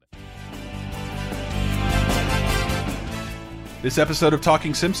This episode of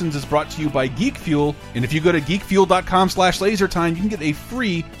Talking Simpsons is brought to you by Geek Fuel, and if you go to geekfuel.com/lasertime, you can get a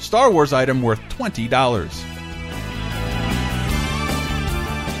free Star Wars item worth $20.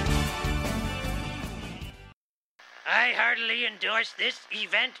 I heartily endorse this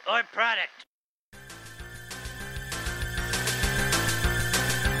event or product.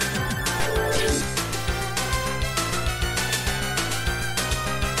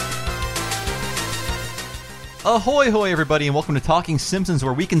 Ahoy, hoy, everybody, and welcome to Talking Simpsons,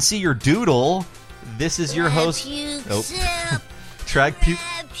 where we can see your doodle. This is your host, Trag Puke,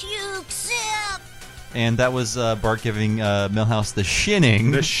 and that was Bart giving Milhouse the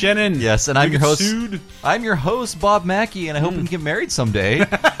shinning. The shinning. Yes, and I'm your host. Sued. I'm your host, Bob Mackey, and I hope we can get married someday.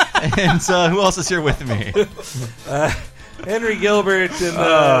 And who else is here with me? Henry Gilbert in the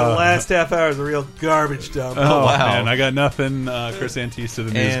last half hour is a real garbage dump. Oh, wow. Man, I got nothing. Chris Antista,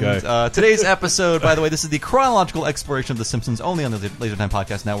 the news guy. Today's episode, by the way, this is the chronological exploration of The Simpsons, only on the LaserTime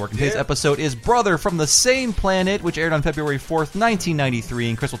Podcast Network. And today's episode is Brother from the Same Planet, which aired on February 4th, 1993.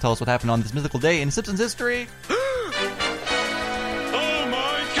 And Chris will tell us what happened on this mythical day in Simpsons history.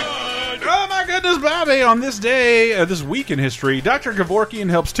 Oh my goodness, Bobby! On this day, this week in history, Dr. Kevorkian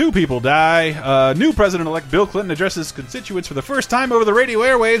helps 2 people die. New President-elect Bill Clinton addresses constituents for the first time over the radio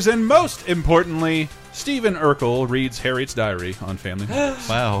airwaves, and most importantly, Stephen Urkel reads Harriet's diary on Family Matters.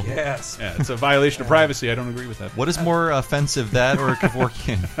 Wow. Yes. Yeah, it's a violation of privacy. I don't agree with that. What is more offensive, that or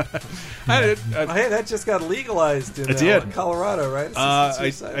Kevorkian? Hey, that just got legalized in Colorado, right?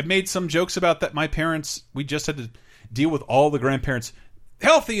 I made some jokes about that. My parents, we just had to deal with all the grandparents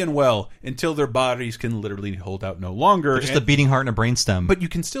healthy and well until their bodies can literally hold out no longer. Just a beating heart and a brainstem. But you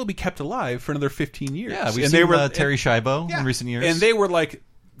can still be kept alive for another 15 years. Yeah, we've seen Terry Schiavo in recent years. And they were like,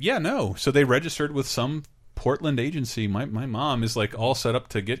 yeah, no. So they registered with some Portland agency. My mom is like all set up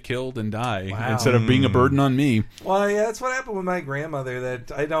to get killed and die instead of being a burden on me. Well, yeah, that's what happened with my grandmother.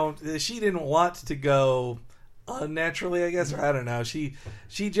 She didn't want to go unnaturally, I guess, or I don't know. She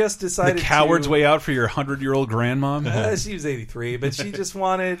just decided the coward's way out for your 100-year-old grandmom. She was 83, but she just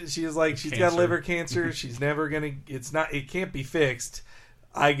wanted. She was like, she's got liver cancer. She's never gonna. It can't be fixed.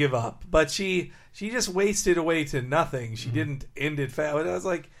 I give up. But she just wasted away to nothing. She didn't end it fast. And I was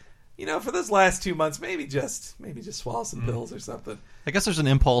like, for those last 2 months, maybe just swallow some pills or something. I guess there's an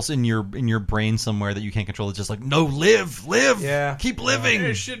impulse in your brain somewhere that you can't control. It's just like, no, live, keep living.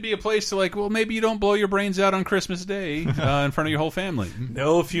 There should be a place to like, well, maybe you don't blow your brains out on Christmas Day in front of your whole family.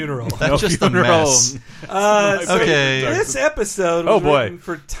 No funeral. That's just a mess. Okay, this episode was written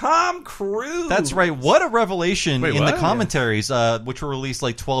for Tom Cruise. That's right. What a revelation in the commentaries, which were released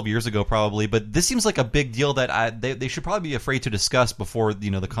like 12 years ago, probably. But this seems like a big deal that they should probably be afraid to discuss before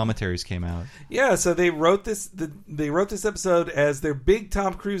the commentaries came out. Yeah, so they wrote this. They wrote this episode as their big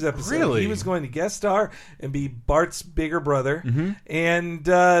Tom Cruise episode. Really? He was going to guest star and be Bart's bigger brother, and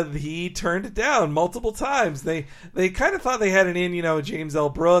he turned it down multiple times. They kind of thought they had an in, James L.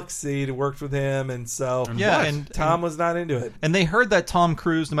 Brooks. They'd worked with him, and so and Tom was not into it. And they heard that Tom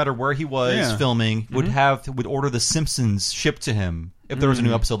Cruise, no matter where he was filming, would order The Simpsons shipped to him if there was a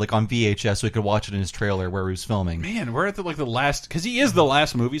new episode, like on VHS, so he could watch it in his trailer where he was filming. Man, we're at the last, because he is the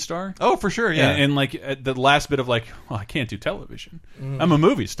last movie star. Oh, for sure, yeah. And like the last bit of like, well, I can't do television. I'm a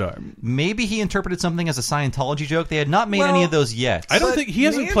movie star. Maybe he interpreted something as a Scientology joke. They had not made any of those yet. I don't think he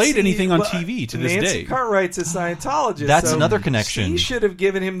hasn't played anything on TV to this day. Nancy Cartwright's a Scientologist. That's another connection. She should have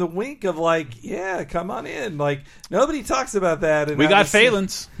given him the wink of like, yeah, come on in. Like, nobody talks about that. And we got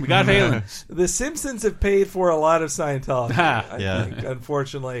Phelan's. We got Phelan's. The Simpsons have paid for a lot of Scientology, I think,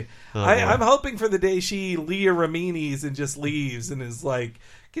 unfortunately. I'm hoping for the day she Leah Remini's and just leaves and is like,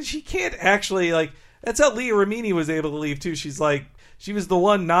 because she can't actually, like, that's how Leah Remini was able to leave too. She's like, she was the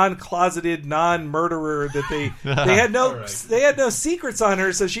one non-closeted, non-murderer that they had no secrets on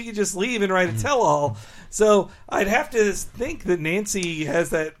her, so she could just leave and write a tell-all. So I'd have to think that Nancy has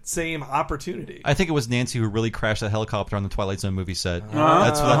that same opportunity. I think it was Nancy who really crashed that helicopter on the Twilight Zone movie set.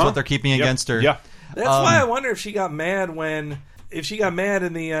 That's what they're keeping against her. Yeah. That's why I wonder if she got mad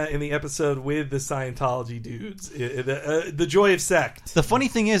in the episode with the Scientology dudes, the Joy of Sect. The funny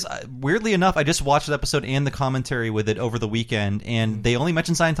thing is, weirdly enough, I just watched the episode and the commentary with it over the weekend, and they only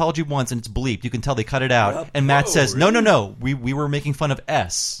mentioned Scientology once, and it's bleeped. You can tell they cut it out. And Matt says, really? no, we were making fun of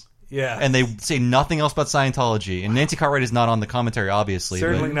S. Yeah. And they say nothing else about Scientology. And Nancy Cartwright is not on the commentary, obviously.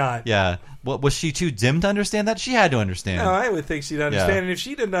 Certainly not. Yeah. Was she too dim to understand that? She had to understand. No, I would think she'd understand. Yeah. And if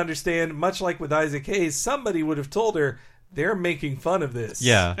she didn't understand, much like with Isaac Hayes, somebody would have told her, they're making fun of this.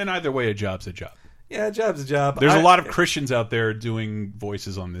 Yeah. And either way, a job's a job. Yeah, a job's a job. There's a lot of Christians out there doing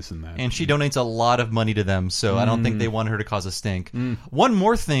voices on this and that. And she donates a lot of money to them, so I don't think they want her to cause a stink. One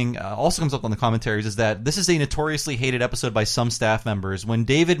more thing also comes up on the commentaries is that this is a notoriously hated episode by some staff members. When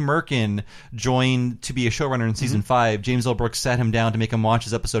David Merkin joined to be a showrunner in Season 5, James L. Brooks sat him down to make him watch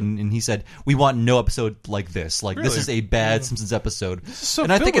his episode, and he said, "We want no episode like this. Like, this is a bad Simpsons episode." So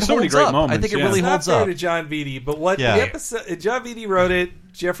and I think it holds up. I think it really holds up. It's not fair to John Vitti, but what the episode... John Vitti wrote it.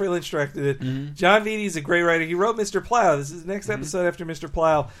 Jeffrey Lynch directed it. John Vitti is a great writer. He wrote Mr. Plow. This is the next episode after Mr.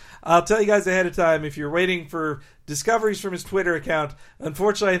 Plow. I'll tell you guys ahead of time, if you're waiting for discoveries from his Twitter account,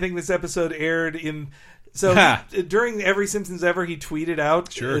 unfortunately, I think this episode aired in... So during every Simpsons Ever, he tweeted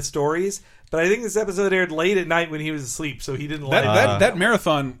out stories, but I think this episode aired late at night when he was asleep, so he didn't like that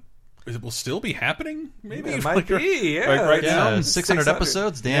marathon... It will still be happening? Maybe it might be. Yeah, right now, 600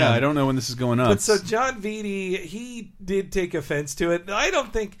 episodes. Damn, yeah, I don't know when this is going up. But so John Vitti, he did take offense to it. I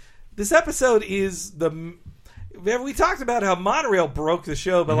don't think this episode is the. We talked about how Monorail broke the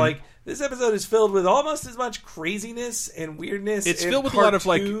show, but like this episode is filled with almost as much craziness and weirdness. It's and filled with cartoons. a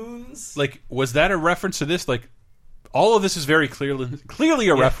lot of like was that a reference to this? Like all of this is very clearly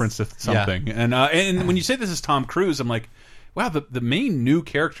a reference to something. Yeah. And when you say this is Tom Cruise, I'm like, wow, the main new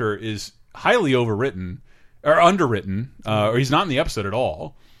character is highly overwritten or underwritten, or he's not in the episode at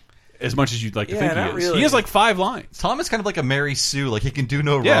all, as much as you'd like to think he is. Really. He has like 5 lines. Tom is kind of like a Mary Sue, like he can do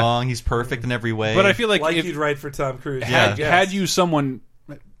no wrong. He's perfect in every way. But I feel like if you'd write for Tom Cruise, had you someone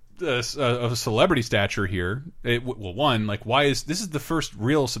of a celebrity stature here, why is this the first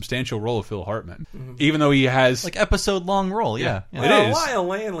real substantial role of Phil Hartman, even though he has like episode long role, it is. Lyle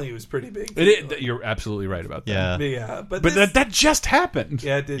Lanley was pretty big. You're absolutely right about that. Yeah, but that just happened.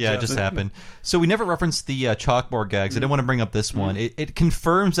 Yeah, it did. Yeah, it just happened. So we never referenced the chalkboard gags. I didn't want to bring up this one. It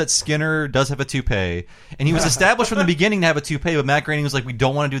confirms that Skinner does have a toupee, and he was established from the beginning to have a toupee. But Matt Groening was like, we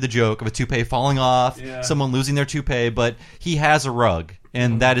don't want to do the joke of a toupee falling off, someone losing their toupee, but he has a rug.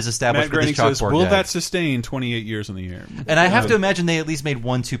 And that is established Matt for this Groening chalkboard says, will gag. that sustain 28 years in the air? And I have to imagine they at least made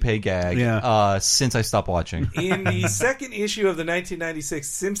one toupee gag since I stopped watching. In the second issue of the 1996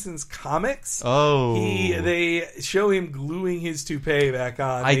 Simpsons comics, they show him gluing his toupee back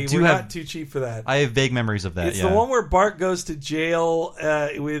on. We're not too cheap for that. I have vague memories of that. It's the one where Bart goes to jail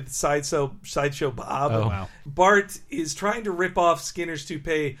with Sideshow Bob. Oh, wow. Bart is trying to rip off Skinner's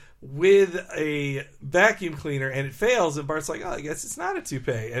toupee with a vacuum cleaner, and it fails, and Bart's like, oh, I guess it's not a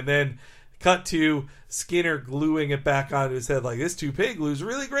toupee. And then cut to Skinner gluing it back onto his head like, this toupee glue's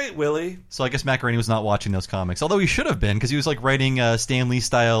really great, Willie. So I guess Matt Groening was not watching those comics, although he should have been, because he was like writing Stan Lee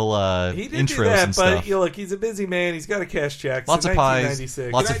style intros he did do that, and stuff. But look, he's a busy man. He's got a cash check. Lots of pies,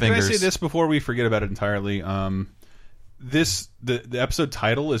 lots of fingers. Can I say this before we forget about it entirely? The episode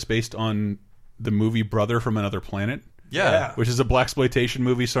title is based on the movie Brother from Another Planet. Yeah, which is a blaxploitation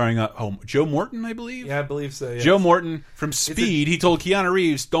movie starring Joe Morton, I believe. Yeah, I believe so. Yes. Joe Morton from Speed. He told Keanu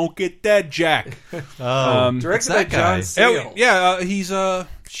Reeves, "Don't get that, Jack." Directed by John Sayles.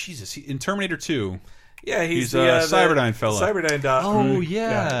 He's in Terminator 2. Yeah, he's a Cyberdyne fellow. Cyberdyne doc. Oh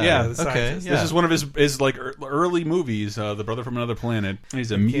yeah. Okay. This is one of his like early movies. The Brother from Another Planet.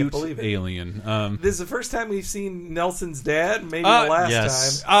 He's a mute alien. This is the first time we've seen Nelson's dad. Maybe the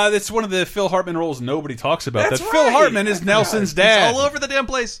last time. It's one of the Phil Hartman roles nobody talks about. Phil Hartman is Nelson's dad. He's all over the damn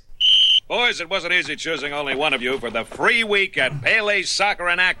place. Boys, it wasn't easy choosing only one of you for the free week at Pele's Soccer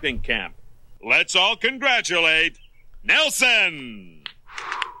and Acting Camp. Let's all congratulate Nelson.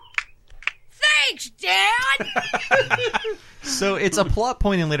 Thanks, Dad! So it's a plot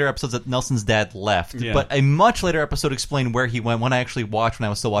point in later episodes that Nelson's dad left, but a much later episode explained where he went when I actually watched when I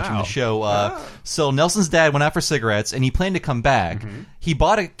was still watching the show. So Nelson's dad went out for cigarettes, and he planned to come back. He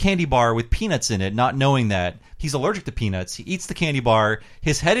bought a candy bar with peanuts in it, not knowing that. He's allergic to peanuts. He eats the candy bar.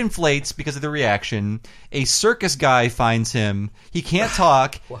 His head inflates because of the reaction. A circus guy finds him. He can't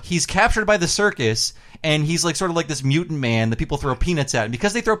talk. He's captured by the circus. And he's like sort of like this mutant man that people throw peanuts at. And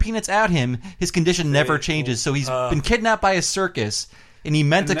because they throw peanuts at him, his condition never changes. So he's been kidnapped by a circus, and he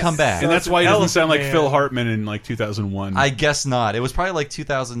meant to come back. And that's why he doesn't sound like Phil Hartman in like 2001. I guess not. It was probably like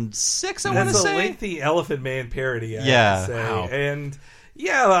 2006, I want to say. That's a lengthy Elephant Man parody, I have to say. Wow. And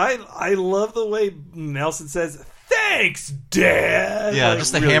I love the way Nelson says, thanks, Dad. Yeah,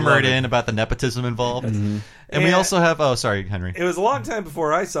 just to really hammer it in about the nepotism involved. And we also have... Oh, sorry, Henry. It was a long time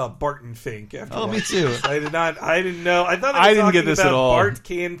before I saw Barton Fink. Me too. I didn't know. I thought I didn't get this at all. Bart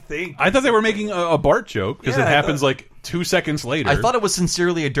can think. I thought they were making a Bart joke because it happens like 2 seconds later. I thought it was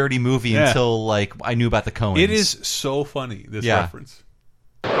sincerely a dirty movie until like I knew about the Coens. It is so funny, this reference.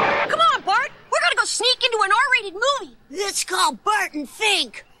 Come on, Bart. We're going to go sneak into an R-rated movie. Let's call Barton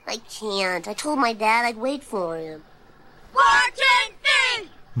Fink. I can't. I told my dad I'd wait for him. Barton Fink!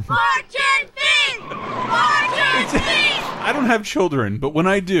 Martin Fink! Martin Fink! I don't have children, but when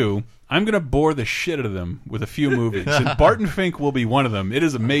I do, I'm going to bore the shit out of them with a few movies. And Barton Fink will be one of them. It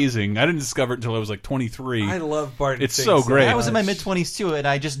is amazing. I didn't discover it until I was like 23. I love Barton Fink. It's so great. I was in my mid-20s too, and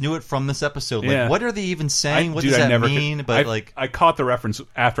I just knew it from this episode. Like, what are they even saying? What dude, does that mean? But I caught the reference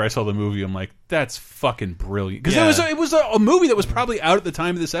after I saw the movie. I'm like, that's fucking brilliant. Because it was a movie that was probably out at the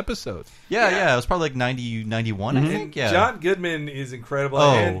time of this episode. Yeah. It was probably like 90, 91, I think. Yeah. John Goodman is incredible.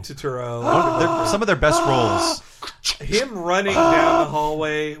 And Turturro. Some of their best roles. Him running down the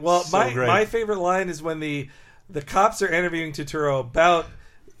hallway. Well, my favorite line is when the cops are interviewing Turturro about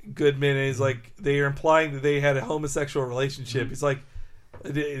Goodman, and he's like, they are implying that they had a homosexual relationship. He's like,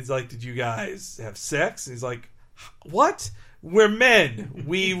 did you guys have sex? And he's like, what? We're men.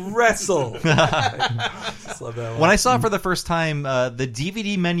 We wrestle. I just love that one. When I saw it for the first time, the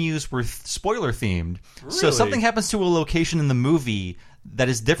DVD menus were spoiler themed. Really? So something happens to a location in the movie that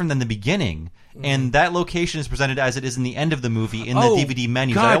is different than the beginning, and that location is presented as it is in the end of the movie in the DVD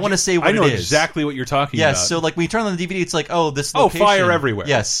menus. God, I don't want to say what it is. I know exactly what you're talking about. Yes, so like when you turn on the DVD, it's like, this location. Fire everywhere.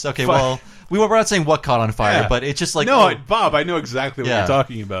 Yes, okay, well, we're not saying what caught on fire, but it's just like... No, Bob, I know exactly what you're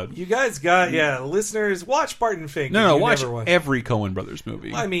talking about. You guys got, listeners, watch Barton Fink. No, watch every Coen Brothers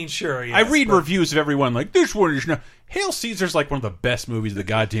movie. I mean, sure, yes, I read reviews of everyone like, this one is not... Hail Caesar's like one of the best movies of the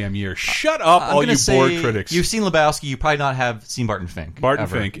goddamn year. Shut up, all you bored critics. You've seen Lebowski, you probably not have seen Barton Fink. Barton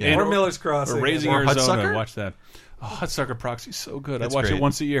Fink. Yeah. Or Miller's Crossing. Or Raising Arizona. Watch that. Oh, Hudsucker Proxy's so good. I watch it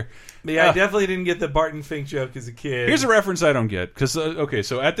once a year. Yeah, I definitely didn't get the Barton Fink joke as a kid. Here's a reference I don't get. Because,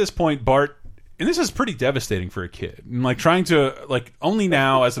 so at this point, Bart... And this is pretty devastating for a kid. And like trying to, only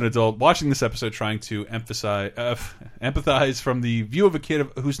now as an adult, watching this episode, trying to empathize from the view of a kid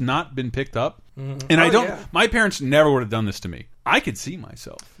who's not been picked up. And my parents never would have done this to me. I could see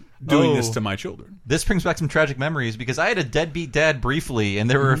myself doing this to my children. This brings back some tragic memories because I had a deadbeat dad briefly, and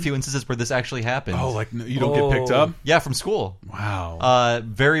there were a few instances where this actually happened. Oh, like you don't get picked up? Yeah, from school. Wow.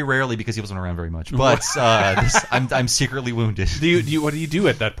 Very rarely because he wasn't around very much. But I'm secretly wounded. What do you do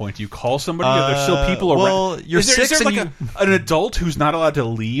at that point? Do you call somebody? Are there still people around? Well, you're 6 is there an adult who's not allowed to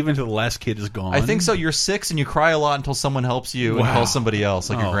leave until the last kid is gone? I think so. You're 6 and you cry a lot until someone helps you and calls somebody else,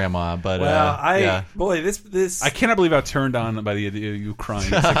 like your grandma. But this I cannot believe how turned on by the idea of you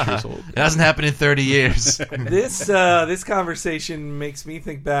crying at 6 years old. It hasn't happened in 30 years. This conversation makes me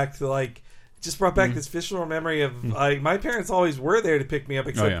think back to just brought back this visceral memory of my parents always were there to pick me up.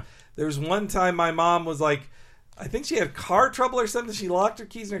 Except there was one time my mom was like, I think she had car trouble or something. She locked her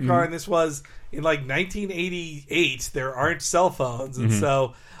keys in her car, and this was in 1988. There aren't cell phones, and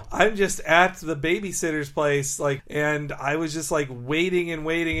so I'm just at the babysitter's place, and I was just waiting and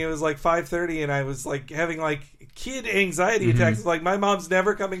waiting. It was 5:30, and I was having kid anxiety attacks. Like, my mom's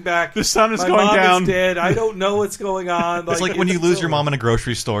never coming back. The sun is my going mom down. Is dead. I don't know what's going on. It's like when you lose your mom in a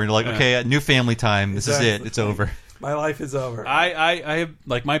grocery store, and you're like, okay, new family time. This is it. It's over. My life is over. I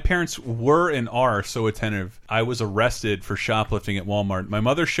have my parents were and are so attentive. I was arrested for shoplifting at Walmart. My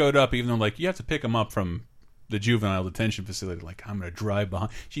mother showed up, even though you have to pick them up from the juvenile detention facility. I'm going to drive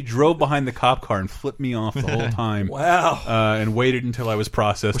behind. She drove behind the cop car and flipped me off the whole time. Wow! And waited until I was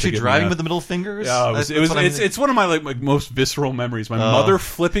processed. Was she driving with the middle fingers? Yeah, it's one of my most visceral memories. My mother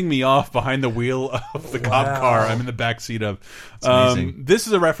flipping me off behind the wheel of the cop car. I'm in the back seat of. Amazing. This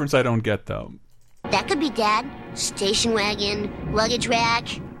is a reference I don't get though. That could be Dad. Station wagon, luggage rack.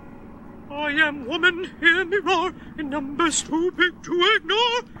 I am woman, hear me roar, and numbers too big to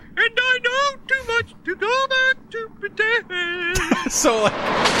ignore, and I know too much to go back to pretend. So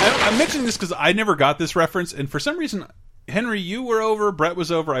I'm mentioning this because I never got this reference, and for some reason, Henry, you were over, Brett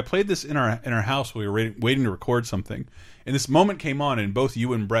was over. I played this in our house while we were waiting to record something, and this moment came on, and both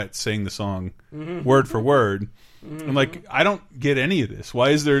you and Brett sang the song word for word. I'm I don't get any of this. Why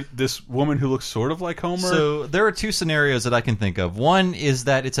is there this woman who looks sort of like Homer? So there are two scenarios that I can think of. One is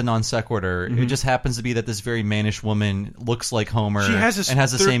that it's a non sequitur. It just happens to be that this very mannish woman looks like Homer she has and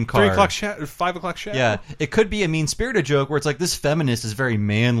has the same car. 5 o'clock shadow. Yeah, it could be a mean-spirited joke where it's this feminist is very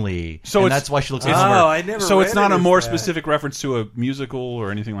manly, and that's why she looks like Homer. I never. So it's not a more specific reference to a musical or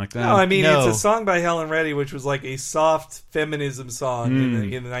anything like that. No, I mean it's a song by Helen Reddy, which was a soft feminism song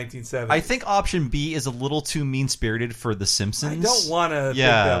in the 1970s. I think option B is a little too mean-spirited for The Simpsons. I don't want to.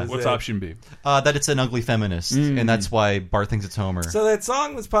 Yeah. What's option B? That it's an ugly feminist, and that's why Bart thinks it's Homer. So that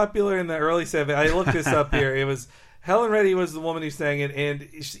song was popular in the early 70s. I looked this up here. It was Helen Reddy was the woman who sang it, and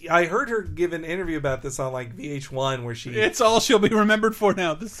I heard her give an interview about this on like VH1 where she... It's all she'll be remembered for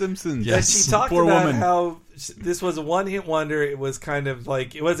now, The Simpsons. Yes. She talked Poor about woman. how this was a one-hit wonder. It was kind of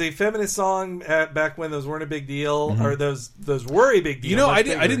like... It was a feminist song back when those weren't a big deal, or those were a big deal. You know, I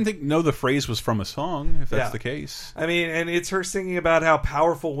didn't know the phrase was from a song, if that's the case. I mean, and it's her singing about how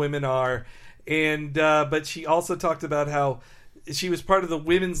powerful women are, and but she also talked about how she was part of the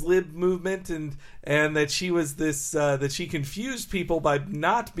women's lib movement, and that she was this that she confused people by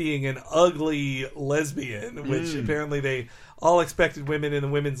not being an ugly lesbian, which apparently they all expected women in the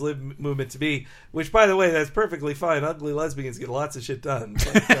women's lib movement to be. Which, by the way, that's perfectly fine. Ugly lesbians get lots of shit done.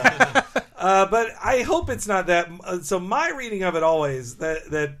 But I hope it's not that. So my reading of it always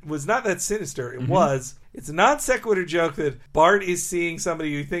that was not that sinister. It was. It's a non sequitur joke that Bart is seeing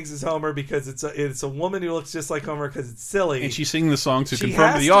somebody who thinks is Homer because it's a woman who looks just like Homer because it's silly. And she's singing the song to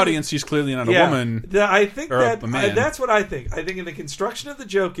confirm to the audience she's clearly not a woman. I think a man. That's what I think. I think in the construction of the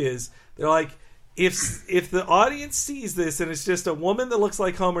joke is they're like, if the audience sees this and it's just a woman that looks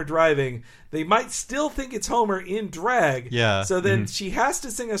like Homer driving, they might still think it's Homer in drag. Yeah. So then she has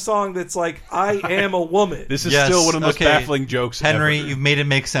to sing a song that's like, I am a woman. This is still one of the most baffling jokes Henry, ever. You've made it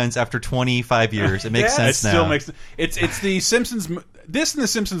make sense after 25 years. It makes sense now. It still makes it's the Simpsons. This and the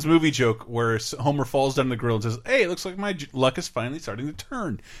Simpsons movie joke where Homer falls down the grill and says, "Hey, it looks like my luck is finally starting to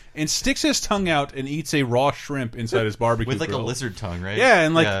turn," and sticks his tongue out and eats a raw shrimp inside his barbecue with like grill. a lizard tongue, right? Yeah,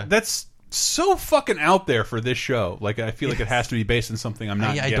 and that's so fucking out there for this show. Like, I feel like it has to be based on something I'm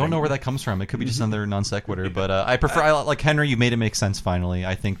not. I don't know where that comes from. It could be just another non sequitur, but I prefer. Like Henry, you made it make sense. Finally,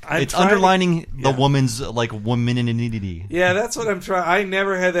 I think it's underlining the woman's like womaninity. Yeah, that's what I'm trying. I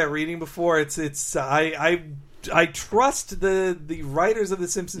never had that reading before. I trust the writers of The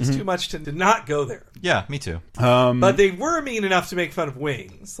Simpsons too much to not go there. Yeah, me too. But they were mean enough to make fun of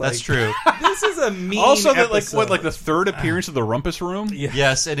Wings. That's true. This is a mean also, episode. like the third appearance of the Rumpus Room?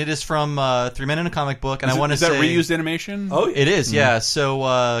 Yes, and it is from 3 Men in a Comic Book. And Is that reused animation? Oh, yeah. It is, yeah.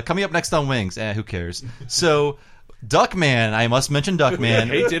 So coming up next on Wings, who cares? So Duckman, I must mention Duckman. I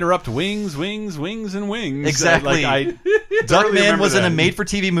hate to interrupt. Wings, and wings. Exactly. Duckman was in a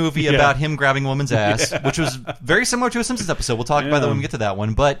made-for-TV movie about him grabbing a woman's ass, which was very similar to a Simpsons episode. We'll talk about that when we get to that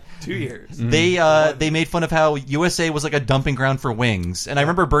one. But 2 years. They made fun of how USA was like a dumping ground for wings. And I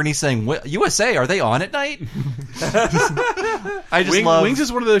remember Bernie saying, USA, are they on at night? I just love... Wings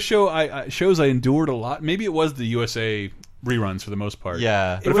is one of those shows I endured a lot. Maybe it was the USA reruns for the most part.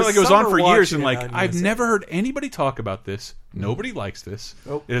 Yeah. But I feel like it was on for years, and like I've never heard anybody talk about this. Nobody likes this.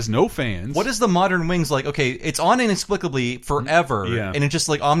 Nope. It has no fans. What is the modern Wings like? Okay, it's on inexplicably forever, and it's just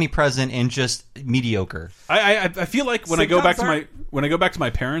like omnipresent and just mediocre. I feel like when I go back to my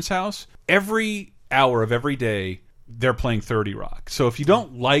parents' house, every hour of every day they're playing 30 Rock. So if you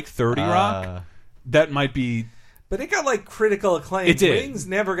don't like 30 Rock, that might be. But it got like critical acclaim. It did. Wings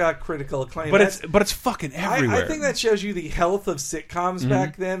never got critical acclaim. But it's fucking everywhere. I think that shows you the health of sitcoms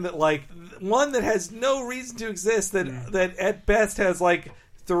back then. That like one that has no reason to exist. That at best has like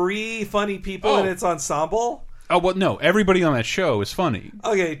 3 funny people in its ensemble. Oh well, no. Everybody on that show is funny.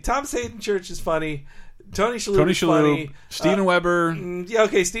 Okay, Thomas Hayden Church is funny. Tony Shalhoub is funny. Stephen Weber. Yeah,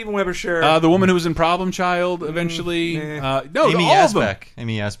 okay, Stephen Weber, sure. The woman who was in Problem Child eventually. Amy all Asbeck.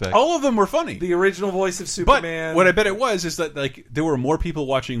 of them. All of them were funny. The original voice of Superman. But what I bet it was is that like there were more people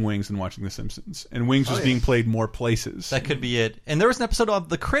watching Wings than watching The Simpsons, and Wings was being played more places. That could be it. And there was an episode of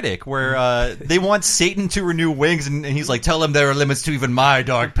The Critic where they want Satan to renew Wings, and he's like, "Tell him there are limits to even my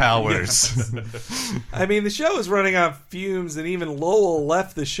dark powers." I mean, the show was running on fumes, and even Lowell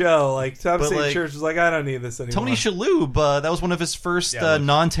left the show. Like Thomas Hayden Church was like, "I don't need this anymore." Tony Shalhoub, that was one of his first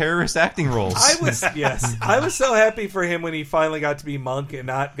non-terrorist acting roles. I was so happy for him when he finally got to be Monk and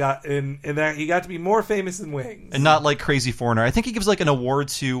that he got to be more famous than Wings and not like Crazy Foreigner. I think he gives like an award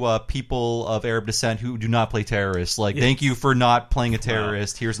to people of Arab descent who do not play terrorists. Like, thank you for not playing a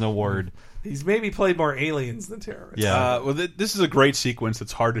terrorist. Here's an award. He's maybe played more aliens than terrorists. Yeah. Well, this is a great sequence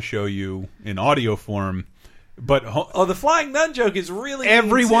that's hard to show you in audio form. But the flying nun joke is really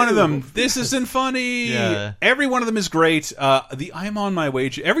every one of them. This isn't funny. Yeah. Every one of them is great. The I'm on my way.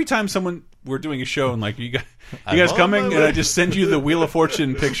 Every time we're doing a show and like you guys coming, and I just send you the Wheel of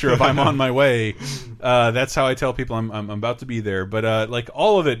Fortune picture of I'm on my way. That's how I tell people I'm about to be there. But like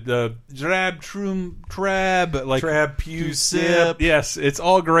all of it, Trab, Pew Sip. Yes, it's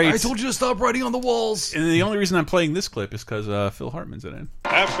all great. I told you to stop writing on the walls. And the only reason I'm playing this clip is because Phil Hartman's in it.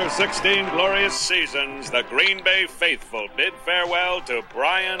 After 16 glorious seasons, the Green Bay faithful bid farewell to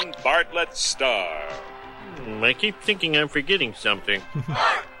Brian Bartlett Starr. I keep thinking I'm forgetting something.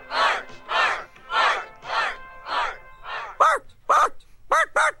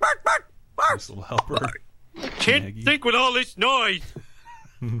 Nice little helper. Can't think with all this noise.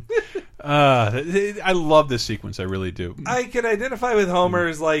 I love this sequence. I really do. I can identify with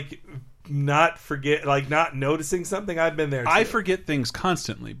Homer's not noticing something. I've been there too. I forget things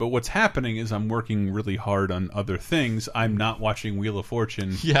constantly, but what's happening is I'm working really hard on other things. I'm not watching Wheel of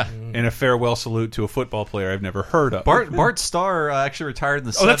Fortune. Yeah. And a farewell salute to a football player I've never heard of. Bart Starr actually retired in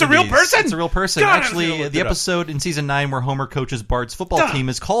the 70s. Oh, that's a real person? It's a real person. God, Actually, the episode in season 9 where Homer coaches Bart's football team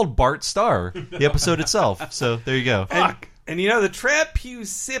is called Bart Starr, the episode itself. So there you go. And the Trap Pew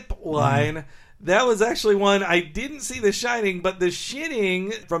Sip line, that was actually one I didn't see The Shining, but The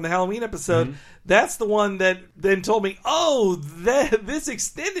Shinning from the Halloween episode, that's the one that then told me, this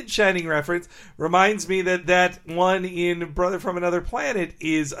extended Shining reference reminds me that one in Brother from Another Planet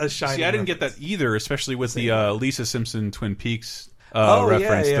is a Shining See, I didn't reference. get that either, especially with the Lisa Simpson Twin Peaks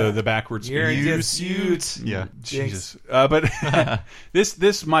reference, the backwards suit. Yeah. Jesus. But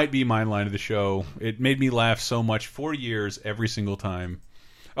this might be my line of the show. It made me laugh so much for years, every single time.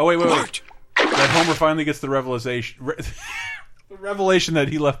 Oh, wait. That Homer finally gets the revelation that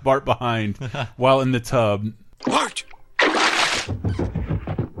he left Bart behind while in the tub. Bart! Dad,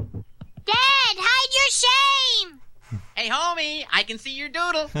 hide your shame! Hey, homie, I can see your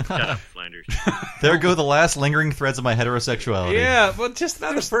doodle. Shut up, Flanders. There go the last lingering threads of my heterosexuality. Yeah, but just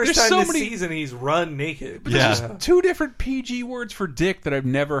Not the first time this season he's run naked. But there's just 2 different PG words for dick that I've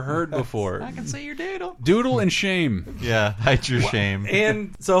never heard before. I can see your doodle. Doodle and shame. Yeah, hide your shame.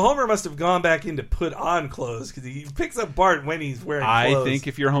 And so Homer must have gone back in to put on clothes because he picks up Bart when he's wearing clothes. I think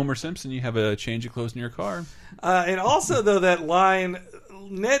if you're Homer Simpson, you have a change of clothes in your car. And also, though, that line,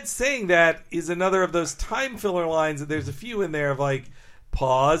 Ned saying that is another of those time filler lines that there's a few in there of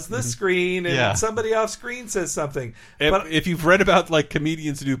pause the screen and somebody off screen says something. If you've read about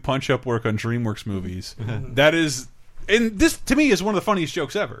comedians who do punch-up work on DreamWorks movies, that is... And this, to me, is one of the funniest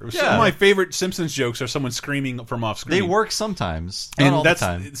jokes ever. Some of my favorite Simpsons jokes are someone screaming from off screen. They work sometimes. Not all the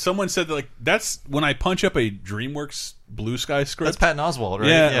time. Someone said that, that's when I punch up a DreamWorks Blue Sky script. That's Patton Oswalt, right?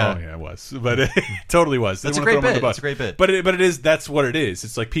 Yeah. Oh, yeah, it was. But it totally was. That's a great bit. That's a great bit. But it is, that's what it is.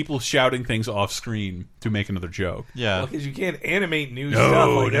 It's people shouting things off screen to make another joke. Yeah. Because you can't animate new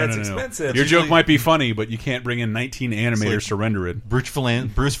stuff. That's expensive. Your joke might be funny, but you can't bring in 19 animators to render it. Bruce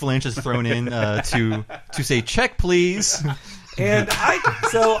Valanche is thrown in to say, check, please. And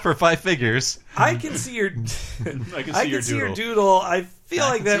for 5 figures, I can see your doodle. I feel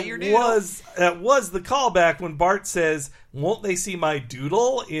like that was the callback when Bart says, "Won't they see my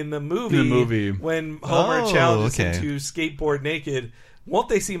doodle?" in the movie. When Homer challenges him to skateboard naked. Won't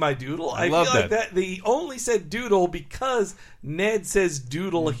they see my doodle? I feel like that they only said doodle because Ned says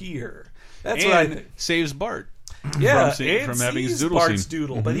doodle here. That's what I think. Saves Bart. Yeah, from having his doodle Bart's scene.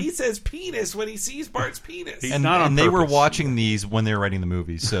 doodle, but he says penis when he sees Bart's penis. And they were watching these when they were writing the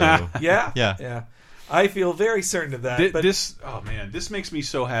movie. So yeah. I feel very certain of that. This makes me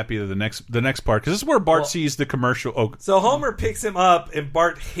so happy that the next part, because this is where Bart sees the commercial. So Homer picks him up, and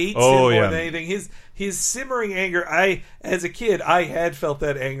Bart hates him more than anything. His simmering anger. As a kid, I had felt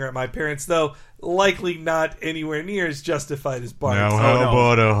that anger at my parents, though likely not anywhere near as justified as Bart. Now how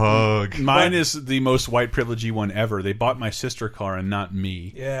about a hug? Mine is the most white privilegey one ever. They bought my sister a car and not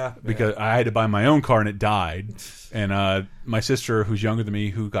me. Yeah, because I had to buy my own car and it died. And my sister, who's younger than me,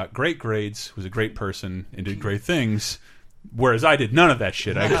 who got great grades, was a great person and did great things, whereas I did none of that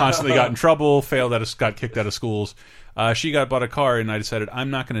shit. I constantly got in trouble, got kicked out of schools. She bought a car, and I decided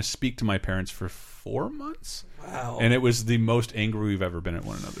I'm not going to speak to my parents for 4 months. Wow. And it was the most angry we've ever been at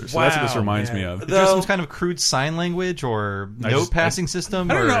one another. So that's what this reminds me of. Is there some kind of crude sign language or note passing system?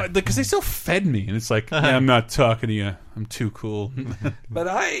 I don't know, because they still fed me, and it's I'm not talking to you. I'm too cool. But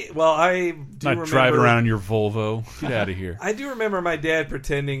I do not driving around in your Volvo. Get out of here. I do remember my dad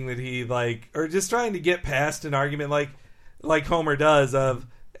pretending that he or just trying to get past an argument like Homer does of,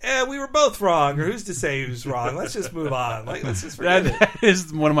 we were both wrong, or who's to say who's wrong? Let's just move on. Let's just forget it. That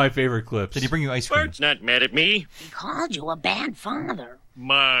is one of my favorite clips. Did he bring you ice cream? Bart's not mad at me. He called you a bad father.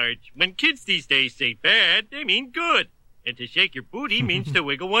 Marge, when kids these days say bad, they mean good. And to shake your booty means to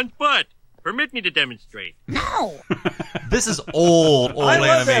wiggle one's butt. Permit me to demonstrate. No. This is old I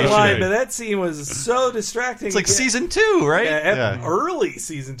love animation. that line, but that scene was so distracting. It's like season 2, right? Early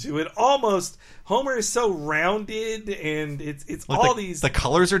season 2. It almost... Homer is so rounded, and it's like all these... The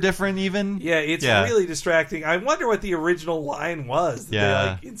colors are different, even? Yeah, it's really distracting. I wonder what the original line was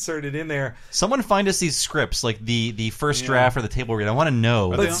that they inserted in there. Someone find us these scripts, like the first draft or the table read. I want to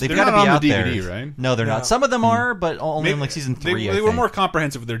know. They've got to be out the DVD, there. Right? No, they're not. Some of them are, but only in season 3. They were more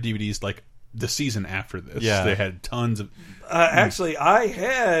comprehensive with their DVDs, the season after this. Yeah. They had tons of... Actually, I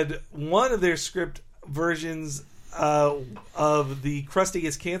had one of their script versions of the Krusty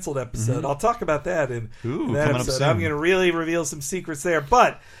Gets Canceled episode. I'll talk about that in that coming up episode. soon. I'm going to really reveal some secrets there.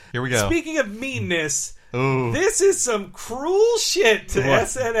 But here we go. Speaking of meanness, this is some cruel shit to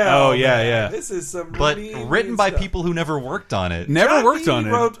SNL. Oh, yeah, man. yeah. This is some But mean written by stuff. people who never worked on it. Never worked John on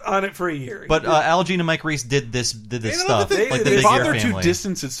Beatty it. wrote on it for a year. But Al Jean and Mike Reiss did this stuff. They like did the it. Big Bothered Ear to family.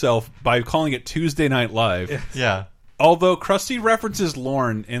 distance itself by calling it Tuesday Night Live. Yeah. Although Krusty references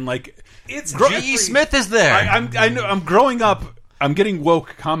Lorne in like it's G.E. Smith is there. I know I'm growing up. I'm getting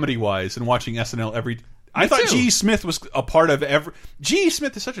woke comedy wise and watching SNL every. I thought too. G.E. Smith was a part of every. G.E.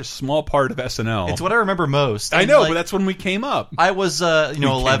 Smith is such a small part of SNL. It's what I remember most. I And, know, like, but that's when we came up. I was, came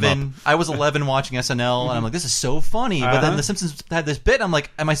 11. I was 11 watching SNL, and I'm like, this is so funny. But then Uh-huh. The Simpsons had this bit. I'm like,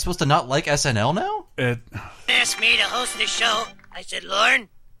 am I supposed to not like SNL now? Asked me to host the show. I said, Lauren,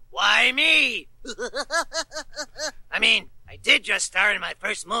 why me? I mean, I did just star in my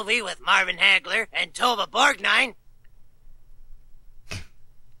first movie with Marvin Hagler and Tova Borgnine.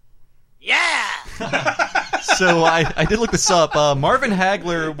 Yeah! So I did look this up. Marvin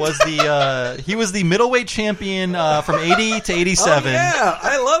Hagler was the middleweight champion from 80 to 87. Oh, yeah,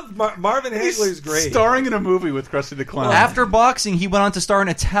 I love Marvin Hagler's great. Starring in a movie with Krusty the Clown. After boxing, he went on to star in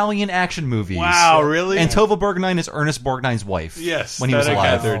Italian action movies. Wow, really? And Tova Borgnine is Ernest Borgnine's wife. Yes, when he was that I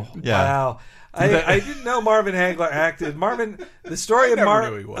alive. gathered. Yeah. Wow. I didn't know Marvin Hagler acted. The story of never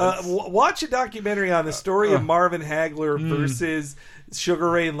knew he was. watch a documentary on the story of Marvin Hagler versus Sugar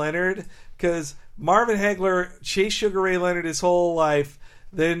Ray Leonard, because Marvin Hagler chased Sugar Ray Leonard his whole life.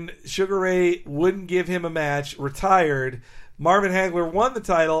 Then Sugar Ray wouldn't give him a match, retired. Marvin Hagler won the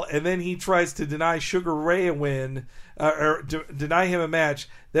title, and then he tries to deny Sugar Ray a win, deny him a match.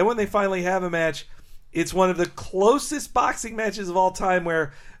 Then when they finally have a match, it's one of the closest boxing matches of all time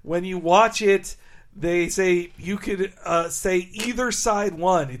where when you watch it, they say you could say either side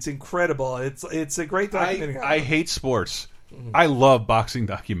won. It's incredible. It's a great documentary. I hate sports. I love boxing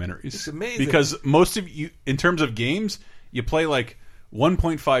documentaries. It's amazing. Because most of you, in terms of games, you play like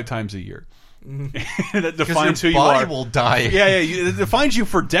 1.5 times a year. That defines who your you body are. will die. Yeah, it defines you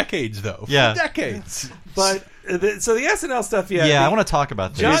for decades, though. Yeah. For decades. But so the SNL stuff, I want to talk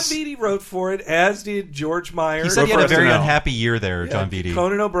about this. John Beatty wrote for it, as did George Meyer. He said he had a very SNL. unhappy year there, John Beatty.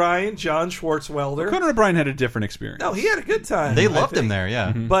 Conan O'Brien, John Schwartzwelder. Conan O'Brien had a different experience. No, he had a good time. They I loved him think. there,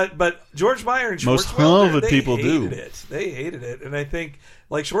 yeah. But George Meyer and Most Schwartzwelder, Hollywood they people hated do. it. They hated it, and I think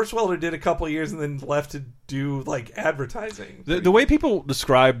like Schwartzwelder did a couple of years and then left to do like advertising. The way people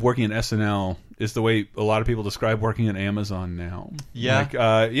describe working at SNL is the way a lot of people describe working at Amazon now. Yeah.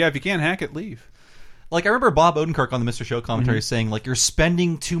 Like, if you can't hack it, leave. Like, I remember Bob Odenkirk on the Mr. Show commentary saying, like, you're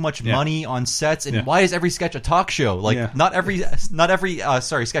spending too much money on sets, and why is every sketch a talk show? Like, not every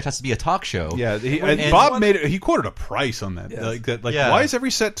sketch has to be a talk show. Yeah, And Bob made it. He quoted a price on that. Yes. Why is every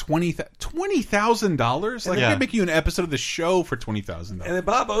set $20,000? Like, I could make you an episode of the show for $20,000. And then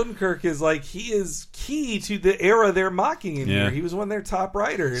Bob Odenkirk is like, he is key to the era they're mocking in here. He was one of their top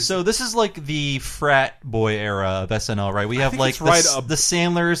writers. So this is like the frat boy era of SNL, right? We have think like it's the, right up- the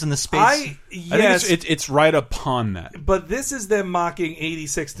Sandlers and the Space. I think it's right upon that. But this is them mocking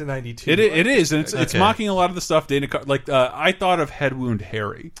 86 to 92. It is, and it's mocking a lot of the stuff Dana. I thought of Head Wound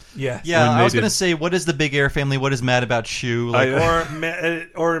Harry. Yes. Yeah, When I they was did- going to say, what is the Big Air family? What is mad about Shoe? Like,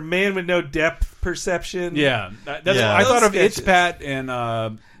 or Man with No Depth Perception. Yeah, that's Yeah. I thought of Those It's sketches. Pat and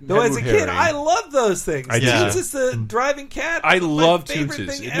Though as a kid, Harry. I loved those things. I did. Toons is the driving cat. I was my love favorite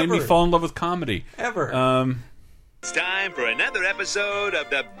Toonses. thing It made me ever. fall in love with comedy. Ever. It's time for another episode of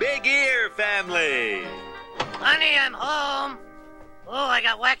the Big Ear Family. Honey, I'm home. Oh, I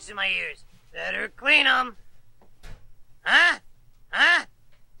got wax in my ears. Better clean them. Huh? Huh?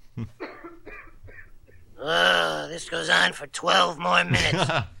 This goes on for 12 more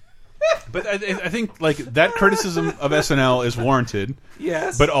minutes. But I think like that criticism of SNL is warranted.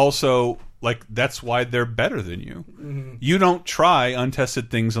 Yes. But also, like, that's why they're better than you. Mm-hmm. You don't try untested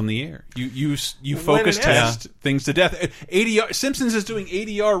things on the air. You focus When an test things to death. ADR Simpsons is doing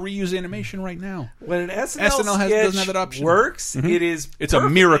ADR reuse animation right now. when an SNL doesn't have sketch that option. works, it is It's a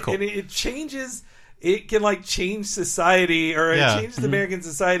perfect. miracle. And it changes. It can like change society, or Yeah. it changes American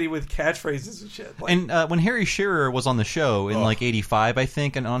society with catchphrases and shit. Like, and when Harry Shearer was on the show in like 85, I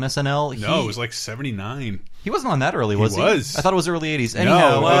think, and on SNL, No, it was like 79. he wasn't on that early, was he? was. I thought it was early 80s.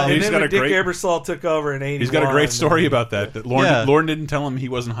 Anyhow, well, and he's then got when a Dick great- Ebersol took over in 81. He's got a great story about that. That Lauren, Yeah. Lauren didn't tell him he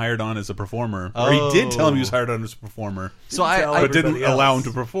wasn't hired on as a performer, or he did tell him he was hired on as a performer, so tell I but didn't everybody allow him else.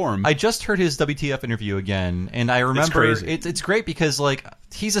 to perform. I just heard his WTF interview again, and I remember crazy. it's great because like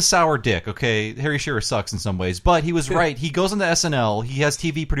he's a sour dick, okay? Harry Shearer sucks in some ways, but he was right. He goes into SNL, he has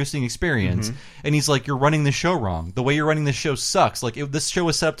TV producing experience, and he's like, you're running the show wrong. The way you're running the show sucks. Like, this show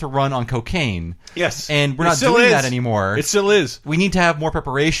was set up to run on cocaine. Yes. And we're not doing that anymore. It still is. We need to have more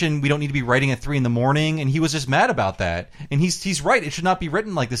preparation. We don't need to be writing at 3 a.m, and he was just mad about that. And he's right. It should not be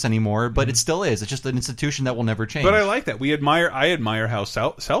written like this anymore, but it still is. It's just an institution that will never change. But I like that. I admire how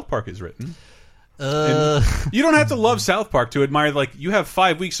South Park is written. You don't have to love South Park to admire, like, you have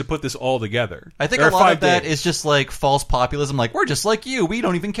 5 weeks to put this all together. I think a lot of that is just like false populism, like, we're just like you, we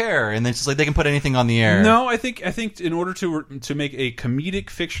don't even care, and it's just like they can put anything on the air. No, I think in order to make a comedic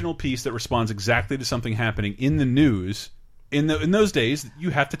fictional piece that responds exactly to something happening in the news, in those days, you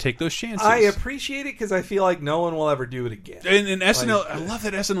have to take those chances. I appreciate it because I feel like no one will ever do it again. And SNL, I love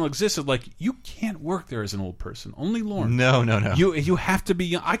that SNL existed. Like, you can't work there as an old person. Only Lorne. No. You have to be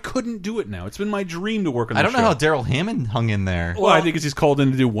young. I couldn't do it now. It's been my dream to work on the show. I don't know how Daryl Hammond hung in there. Well, I think it's he's called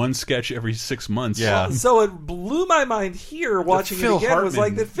in to do one sketch every 6 months. Yeah. So it blew my mind here watching it again. Was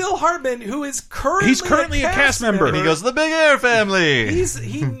like that Phil Hartman, who is currently a cast member. He goes to the Big Air family.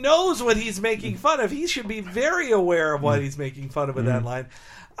 He knows what he's making fun of. He should be very aware of what he's making fun of with that line.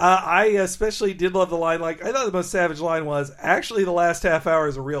 I especially did love the line. Like, I thought the most savage line was, actually the last half hour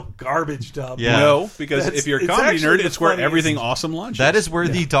is a real garbage dump. Yeah. No, because if you're a comedy nerd, it's where everything awesome launches. That is where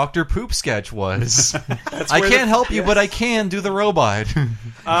the Dr. Poop sketch was. I can't help you, but I can do the robot.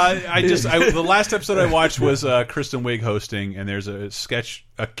 The last episode I watched was Kristen Wiig hosting, and there's a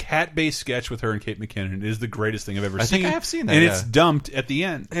cat-based sketch with her and Kate McKinnon. It is the greatest thing I've ever seen. I think I have seen that. And it's dumped at the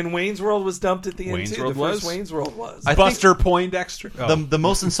end. And Wayne's World was dumped at the end, Wayne's too. World The first Wayne's World was. Buster Poindexter. The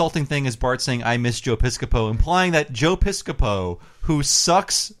most insulting thing is Bart saying, I miss Joe Piscopo, implying that Joe Piscopo, who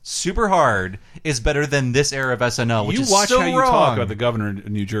sucks super hard, is better than this era of SNL, which is so wrong. You watch how you talk about the governor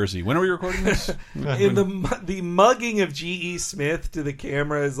in New Jersey. When are we recording this? In the mugging of G.E. Smith to the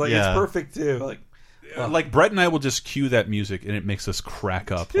camera is like, it's perfect, too. Like Brett and I will just cue that music and it makes us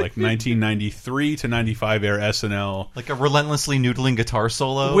crack up. Like 1993 to 95 era SNL, like a relentlessly noodling guitar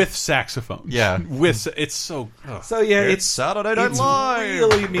solo with saxophones. Yeah, it's so. So yeah, it's Saturday Night Live.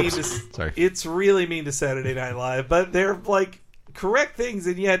 Really mean to It's really mean to Saturday Night Live, but they're like correct things,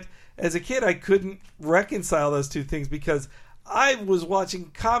 and yet as a kid I couldn't reconcile those two things because I was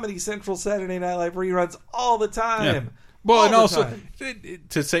watching Comedy Central Saturday Night Live reruns all the time. Yeah. Well, and also,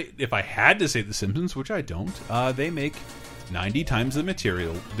 to say, if I had to say The Simpsons, which I don't, they make 90 times the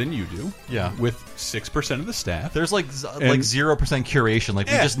material than you do. Yeah. With 6% of the staff. There's like 0% curation. Like,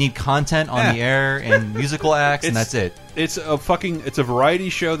 we just need content on the air and musical acts, and that's it. It's a variety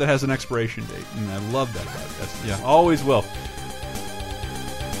show that has an expiration date, and I love that about it. That's, always will.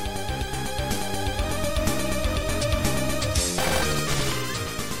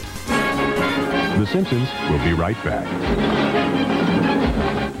 The Simpsons will be right back.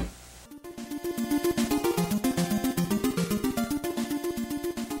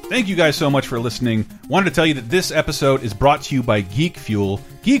 Thank you guys so much for listening. Wanted to tell you that this episode is brought to you by Geek Fuel.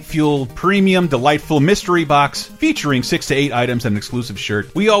 Geek Fuel, premium, delightful mystery box featuring 6 to 8 items and an exclusive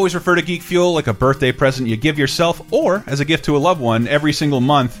shirt. We always refer to Geek Fuel like a birthday present you give yourself or as a gift to a loved one every single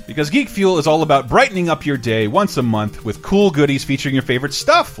month, because Geek Fuel is all about brightening up your day once a month with cool goodies featuring your favorite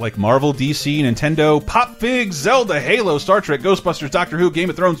stuff like Marvel, DC, Nintendo, Pop Figs, Zelda, Halo, Star Trek, Ghostbusters, Doctor Who,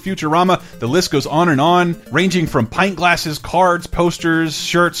 Game of Thrones, Futurama. The list goes on, ranging from pint glasses, cards, posters,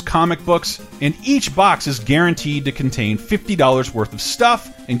 shirts, comic books, and each box is guaranteed to contain $50 worth of stuff,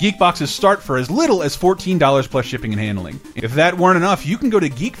 and Geek Boxes start for as little as $14 plus shipping and handling. If that weren't enough, you can go to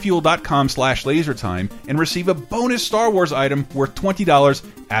geekfuel.com/lasertime and receive a bonus Star Wars item worth $20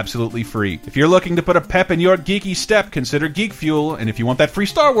 absolutely free. If you're looking to put a pep in your geeky step, consider Geek Fuel, and if you want that free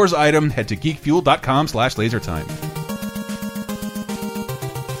Star Wars item, head to geekfuel.com/lasertime.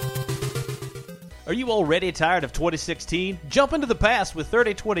 Are you already tired of 2016? Jump into the past with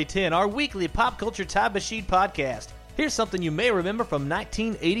 30-2010, our weekly pop culture time machine podcast. Here's something you may remember from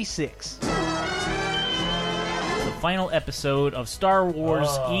 1986. The final episode of Star Wars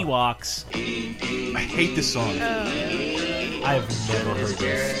Ewoks. I hate this song. I've never heard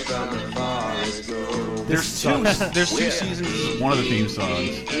this. There's two seasons. This is one of the theme songs.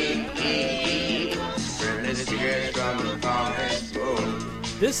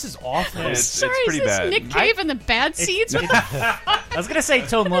 This is awful. It's pretty is this bad. Nick Cave and the Bad Seeds? I was going to say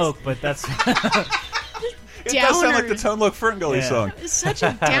Tone Loc, but that's... It does sound like the Tone Loc Ferngully song. It's such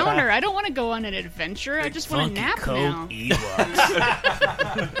a downer. I don't want to go on an adventure. I just want to nap now.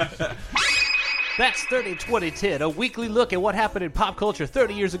 That's 30-2010, a weekly look at what happened in pop culture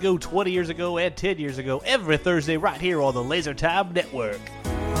 30 years ago, 20 years ago, and 10 years ago, every Thursday right here on the Laser Time Network.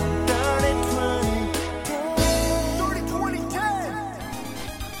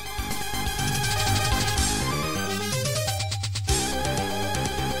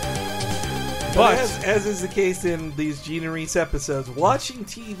 But as is the case in these Gina Reese episodes, watching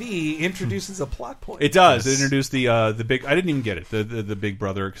TV introduces a plot point. It does. It introduced the big. I didn't even get it. The Big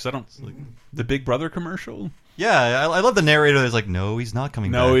Brother, because I don't the Big Brother commercial. Yeah, I love the narrator that's like, no, he's not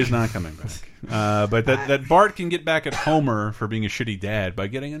coming back. No, he's not coming back. But that Bart can get back at Homer for being a shitty dad by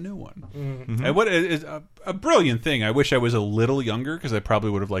getting a new one. Mm-hmm. And what is a brilliant thing. I wish I was a little younger, because I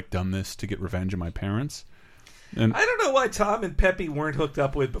probably would have done this to get revenge on my parents. And I don't know why Tom and Peppy weren't hooked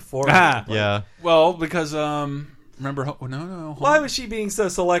up with before. Yeah. Well, because remember? No. Why was she being so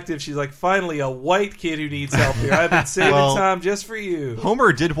selective? She's like, finally, a white kid who needs help here. I've been saving Tom just for you.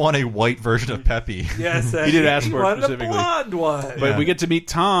 Homer did want a white version of Peppy. Yes, he did ask he for it wanted specifically. A blonde one. But we get to meet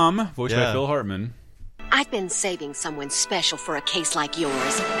Tom, voiced by Phil Hartman. I've been saving someone special for a case like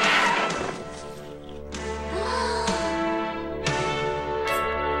yours.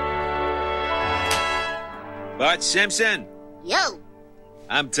 Bart Simpson. Yo.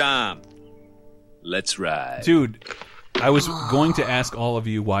 I'm Tom. Let's ride. Dude, I was going to ask all of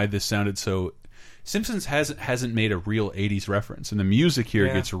you why this sounded so... Simpsons hasn't made a real 80s reference, and the music here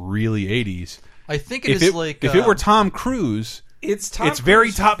gets really 80s. I think if it were Tom Cruise... It's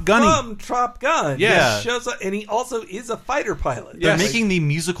very Top Gunny. From Top Gun. Yeah. He shows up, and he also is a fighter pilot. They're making the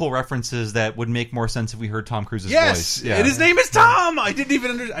musical references that would make more sense if we heard Tom Cruise's voice. And his name is Tom. I didn't even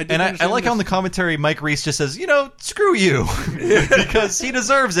understand. I like how in the commentary Mike Reese just says, screw you, because he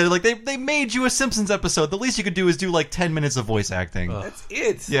deserves it. Like they made you a Simpsons episode. The least you could do is do like 10 minutes of voice acting. That's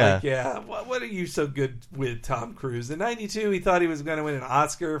it. Yeah. What are you so good with Tom Cruise? In '92, he thought he was going to win an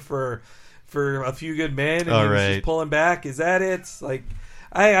Oscar for A Few Good Men, and he was just pulling back. Is that it? Like,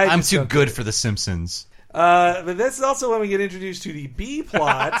 I'm too good for The Simpsons. But this is also when we get introduced to the B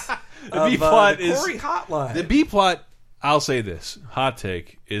plot. The B plot the is Corey Hotline. The B plot. I'll say this: hot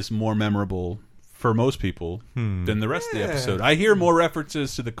take is more memorable for most people than the rest of the episode. I hear more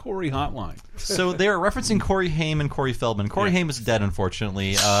references to the Corey Hotline. So they're referencing Corey Haim and Corey Feldman. Corey Haim is dead,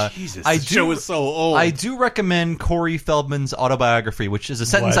 unfortunately. Jesus, this show is so old. I do recommend Corey Feldman's autobiography, which is a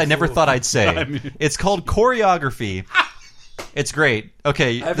sentence I never thought I'd say. It's called Choreography. It's great.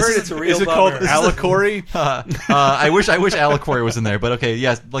 Okay, I've heard it's a real Is it bummer. called Allegory? I wish Allegory was in there, but okay,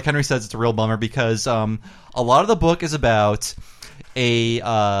 yes, like Henry says, it's a real bummer because a lot of the book is about a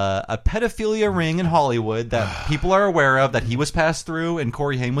pedophilia ring in Hollywood that people are aware of, that he was passed through and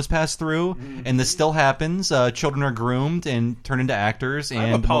Corey Haim was passed through, and this still happens. Children are groomed and turned into actors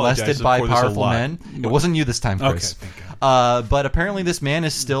and molested by powerful men. It wasn't you this time, Chris. Okay, thank God. But apparently this man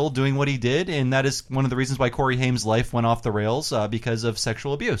is still doing what he did, and that is one of the reasons why Corey Haim's life went off the rails, because of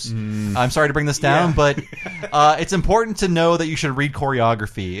sexual abuse. I'm sorry to bring this down, but it's important to know that you should read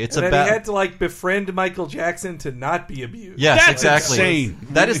Choreography. It's and about he had to befriend Michael Jackson to not be abused. Yes, That's exactly. insane.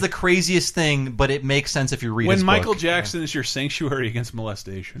 That is the craziest thing, but it makes sense if you read When his Michael book. Jackson is your sanctuary against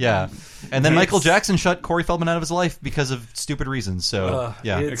molestation. Yeah, and then Michael Jackson shut Corey Feldman out of his life because of stupid reasons. So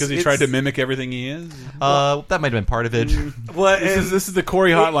because he tried to mimic everything he is. That might have been part of it. This is the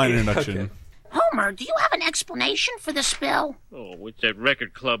Corey Hotline introduction. Okay. Homer, do you have an explanation for the spill? Oh, it's that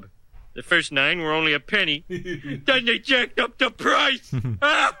record club. The first 9 were only a penny. Then they jacked up the price. It's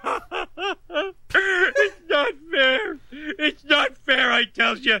not fair. It's not fair, I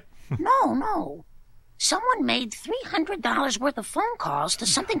tell you. No. Someone made $300 worth of phone calls to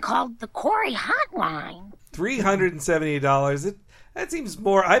something called the Corey Hotline. $378. That seems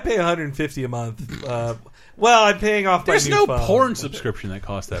more. I pay $150 a month. Well, I'm paying off my There's new no phone. porn subscription that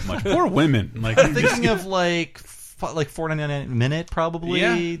costs that much. Poor women. Like I'm thinking of like $4.99 a minute,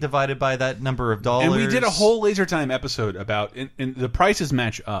 probably divided by that number of dollars. And we did a whole Laser Time episode about, and the prices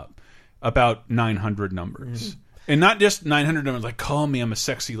match up about 900 numbers. And not just 900 numbers like, call me, I'm a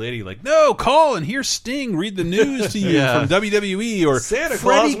sexy lady. Like, no, call and hear Sting read the news to you from WWE, or Santa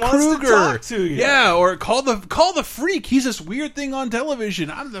Freddy Claus wants to Krueger. talk to you. Yeah, or call the freak. He's this weird thing on television.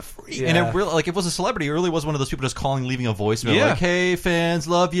 I'm the freak. And it really, like, if it was a celebrity, it really was one of those people just calling, leaving a voicemail, Yeah. like, "Hey fans,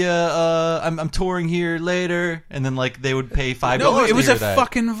 love you. I'm touring here later," and then like they would pay $5. No, it was to a hear that.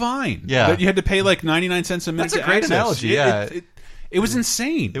 fucking Vine. Yeah. That you had to pay like 99 cents a minute. That's a to great access. analogy. Yeah. It was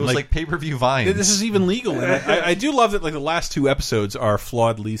insane. It was like pay-per-view Vines. This is even legal. And I do love that. Like the last 2 episodes are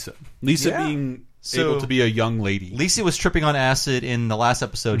flawed Lisa. Lisa being able to be a young lady. Lisa was tripping on acid in the last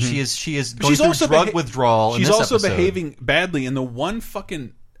episode. She is going She's through also drug withdrawal. She's in this also episode. behaving badly in the one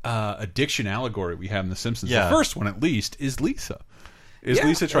fucking addiction allegory we have in The Simpsons. Yeah. The first one, at least, is Lisa.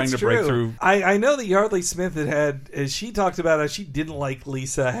 Lisa trying to that's break true. through? I know that Yardley Smith as she talked about how she didn't like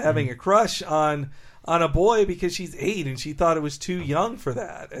Lisa having a crush on a boy because she's 8 and she thought it was too young for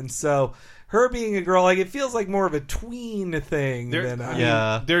that. And so her being a girl, like it feels like more of a tween thing than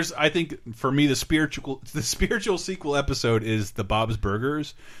there's I think for me the spiritual sequel episode is the Bob's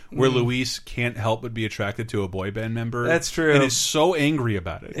Burgers, where Louise can't help but be attracted to a boy band member. That's true. And is so angry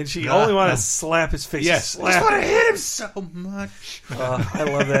about it. And she only wanted to slap his face. Yes, I just want to hit him so much. I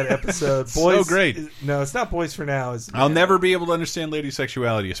love that episode. So great. No, it's not Boys for Now. I'll never be able to understand lady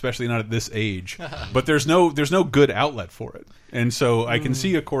sexuality, especially not at this age. But there's no good outlet for it. And so I can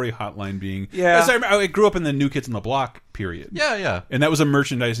see a Corey hotline being... Yeah. I grew up in the New Kids on the Block period. Yeah. And that was a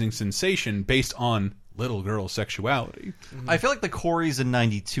merchandising sensation based on little girl sexuality. I feel like the Coreys in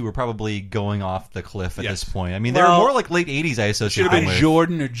 '92 were probably going off the cliff at this point. I mean, they were more like late '80s. I associate should have been with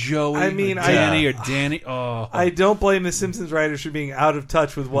Jordan or Joey. I mean, or Danny or Danny. Oh, I don't blame the Simpsons writers for being out of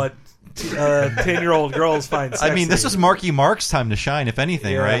touch with what 10-year-old girls find sexy. I mean, this was Marky Mark's time to shine, if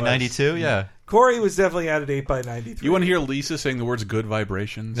anything, right? '92, yeah. Corey was definitely out of date by '93. You want to hear Lisa saying the words "good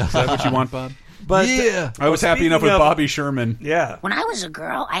vibrations"? Is that what you want, Bob? But I was happy enough with Bobby Sherman. Yeah. When I was a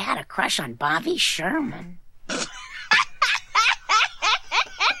girl, I had a crush on Bobby Sherman. The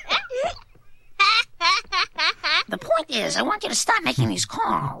point is, I want you to stop making these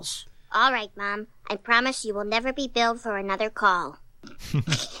calls. All right, Mom. I promise you will never be billed for another call.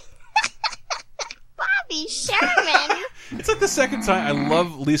 Bobby Sherman. It's like the second time. I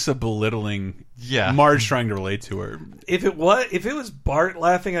love Lisa belittling Marge trying to relate to her. If it was Bart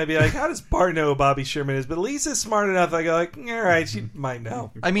laughing, I'd be like, how does Bart know who Bobby Sherman is? But Lisa's smart enough. I go like, all right, she might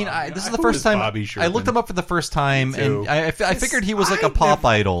know. I mean, this is the first time I looked him up for the first time, and I figured he was like a pop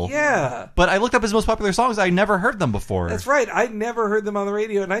idol. Yeah. But I looked up his most popular songs. I never heard them before. That's right. I never heard them on the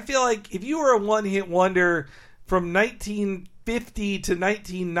radio, and I feel like if you were a one-hit wonder from 1950 to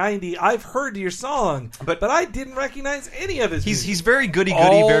 1990, I've heard your song, but I didn't recognize any of his music. He's very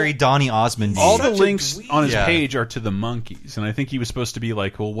goody-goody, very Donny Osmond. All the links on his page are to the Monkees, and I think he was supposed to be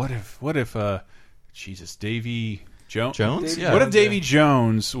like, well, what if Jesus, Davy Jones? What if Davy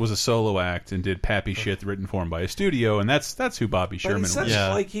Jones was a solo act and did pappy shit written for him by a studio, and that's who Bobby Sherman was.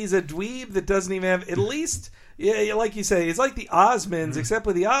 Like he's a dweeb that doesn't even have at least. Yeah, like you say, it's like the Osmonds, except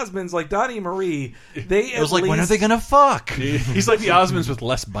with the Osmonds, like Donnie and Marie, it was like, when are they gonna fuck? He's like the Osmonds with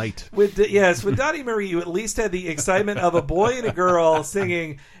less bite. With Donnie and Marie, you at least had the excitement of a boy and a girl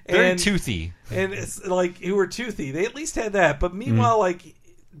singing, very toothy, and it's like who were toothy. They at least had that, but meanwhile, like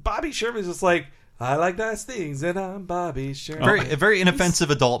Bobby Sherman's just like, I like nice things, and I'm Bobby Sherman. A very inoffensive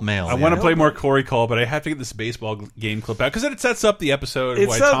adult male. I want to play more Corey Call, but I have to get this baseball game clip out because it sets up the episode of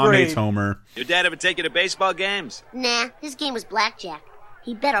why Tom hates Homer. Your dad ever take you to baseball games? Nah, his game was blackjack.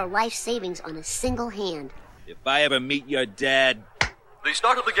 He bet our life savings on a single hand. If I ever meet your dad... The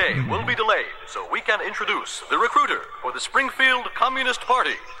start of the game will be delayed, so we can introduce the recruiter for the Springfield Communist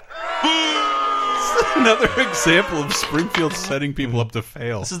Party. Another example of Springfield setting people up to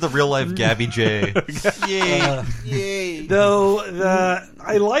fail. This is the real life Gabby J. Yay! Though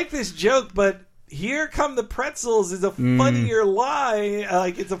I like this joke, but Here Come the Pretzels is a funnier lie.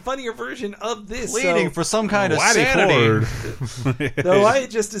 Like it's a funnier version of this. Pleading for some kind of sanity. Though I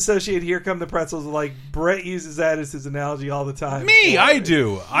just associate Here Come the Pretzels with like Brett uses that as his analogy all the time. Me, I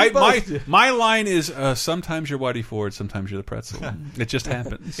do. My line is sometimes you're Whitey Ford, sometimes you're the pretzel. It just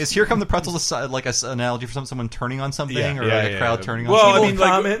happens. Is Here Come the Pretzels like an analogy for someone turning on something or a crowd turning on something? Well, I mean,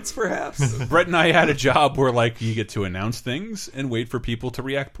 comments perhaps. Brett and I had a job where like you get to announce things and wait for people to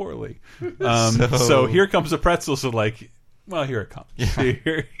react poorly. So here comes the pretzel. So like, well, here it comes. Yeah.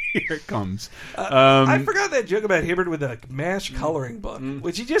 Here it comes. I forgot that joke about Hibbert with a MASH coloring book,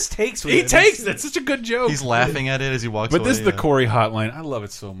 which he just takes with him. That's such a good joke. He's laughing at it as he walks away. But this is the Corey hotline. I love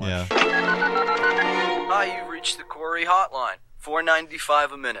it so much. Yeah. Hi, you've reached the Corey hotline.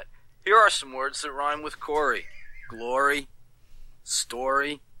 $4.95 a minute. Here are some words that rhyme with Corey. Glory,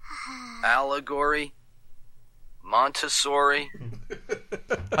 story, allegory, Montessori.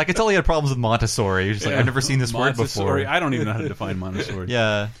 I could tell he had problems with Montessori. He's just like, I've never seen this word before. I don't even know how to define Montessori.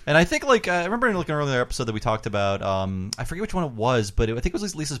 Yeah, and I think like I remember in like an earlier episode that we talked about. I forget which one it was, but I think it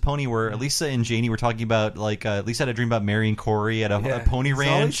was Lisa's Pony, where Lisa and Janie were talking about like Lisa had a dream about marrying Corey at a pony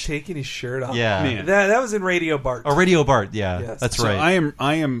ranch. Always taking his shirt off. Yeah, that was in Radio Bart. Oh, Radio Bart. Yeah, yes. That's right.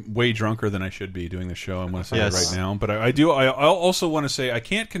 I am way drunker than I should be doing the show. I'm going to say that right now, but I also want to say I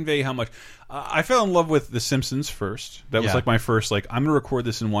can't convey how much. I fell in love with The Simpsons first. That was like my first, like, I'm going to record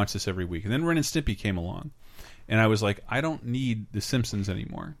this and watch this every week. And then Ren and Stimpy came along. And I was like, I don't need The Simpsons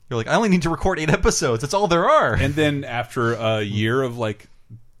anymore. You're like, I only need to record 8 episodes. That's all there are. And then after a year of, like,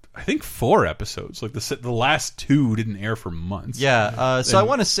 I think 4 episodes. Like, the last 2 didn't air for months. Yeah. So I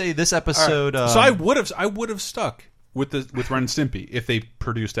want to say this episode... So I would have stuck with Ren and Stimpy if they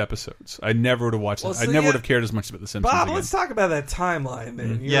produced episodes. I never would have watched it. I so never would have cared as much about The Simpsons. Bob, again. let's talk about that timeline.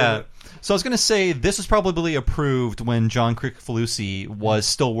 Then. Yeah. So I was going to say this was probably approved when John Kricfalusi was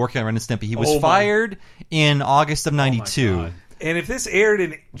still working on Ren and Stimpy. He was fired in August of '92. And if this aired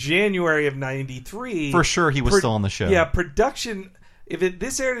in January of '93, for sure he was still on the show. Yeah, production.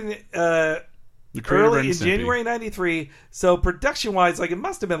 This aired in early in January '93, so production-wise, like it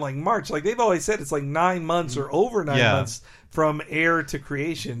must have been like March. Like they've always said, it's like 9 months or over 9 months from air to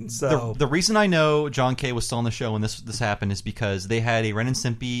creation. So the reason I know John Kay was still on the show when this happened is because they had a Ren and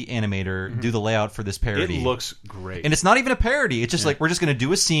Stimpy animator do the layout for this parody. It looks great, and it's not even a parody. It's just like we're just going to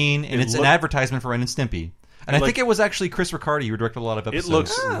do a scene, and it's an advertisement for Ren and Stimpy. And I think it was actually Chris Riccardi who directed a lot of episodes. It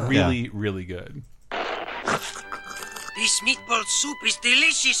looks really, really good. This meatball soup is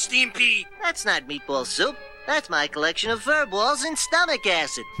delicious, Stimpy. That's not meatball soup. That's my collection of fur balls and stomach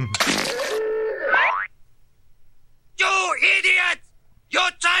acid. You idiot!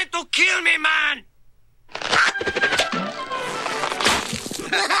 You're trying to kill me, man!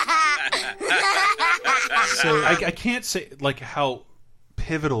 So I can't say like how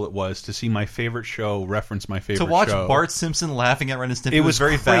pivotal it was to see my favorite show reference my favorite show. To watch Bart Simpson laughing at Ren and Stimpy was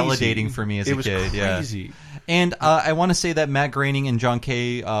very validating for me as a kid. It was crazy. Yeah. And I want to say that Matt Groening and John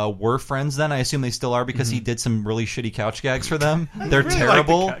Kay were friends then. I assume they still are because he did some really shitty couch gags for them. They're really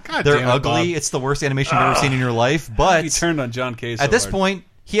terrible. Like They're ugly. It's the worst animation you've ever seen in your life. But he turned on John Kay so at this hard. point,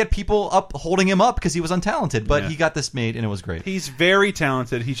 he had people up holding him up because he was untalented. But he got this made, and it was great. He's very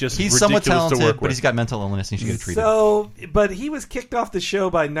talented. He's somewhat talented, to work but with. he's got mental illness and he should get treated. So, but he was kicked off the show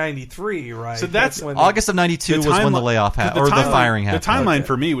by '93, right? So that's when August of '92 was when the layoff happened, or the firing happened. The timeline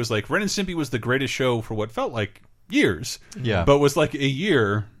for me was like Ren and Stimpy was the greatest show for what felt like years. Yeah, but was like a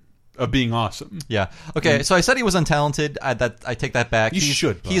year of being awesome. Yeah. Okay. So I said he was untalented. I take that back.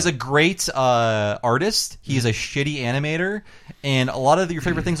 He's a great artist. He's a shitty animator, and a lot of your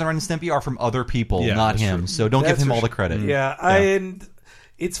favorite things on Ren and Stimpy are from other people, not him. True. So don't give him all the credit. Yeah. And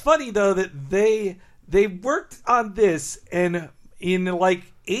it's funny though that they worked on this, and in like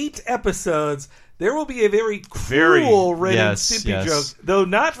 8 episodes. There will be a very cruel Ren and Stimpy joke, though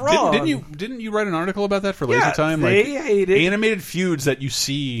not wrong. Didn't you write an article about that for Laser Time? They hated animated feuds that you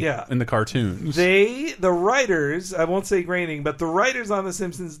see in the cartoons. The writers, I won't say Groening, but the writers on The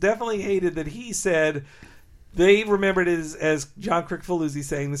Simpsons definitely hated that he said they remembered it as John Kricfalusi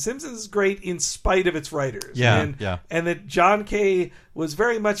saying The Simpsons is great in spite of its writers. And that John Kay was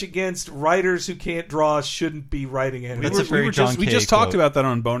very much against writers who can't draw shouldn't be writing animation. We just talked about that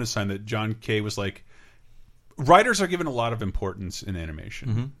on Bonus Time, that John Kay was like, writers are given a lot of importance in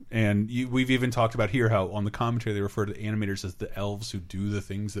animation. And we've even talked about here how on the commentary they refer to animators as the elves who do the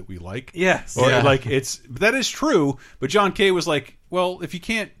things that we like. Yes. Like that is true, but John Kay was like, well, if you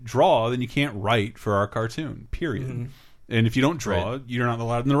can't draw, then you can't write for our cartoon, period. And if you don't draw, you're not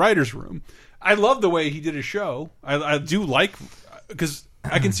allowed in the writer's room. I love the way he did his show. I do like, because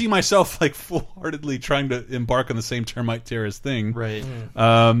I can see myself like full-heartedly trying to embark on the same termite terrorist thing. Right.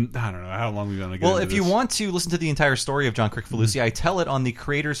 I don't know how long we're going to get. Well, into if you this. want to listen to the entire story of John Kricfalusi, I tell it on the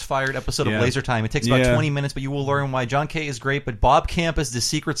Creators Fired episode of Laser Time. It takes about 20 minutes, but you will learn why John Kay is great. But Bob Camp is the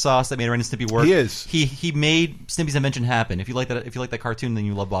secret sauce that made Ren and Stimpy work. He is. He made Stimpy's Invention happen. If you like that cartoon, then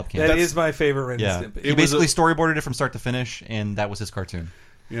you love Bob Camp. That is my favorite Ren and Stimpy. He basically storyboarded it from start to finish, and that was his cartoon.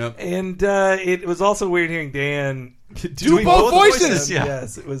 Yep. And it was also weird hearing Dan do both voices.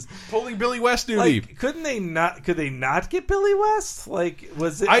 Yes, it was totally Billy West duty. Like, could they not get Billy West? Like,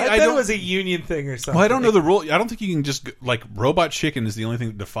 was it? I bet it was a union thing or something. Well, I don't know the rule. I don't think you can just like Robot Chicken is the only thing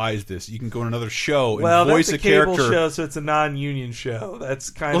that defies this. You can go on another show and voice that's a character. Cable show, so it's a non-union show. That's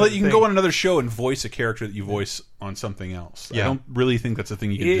kind of you can go on another show and voice a character that you voice on something else. I don't really think that's a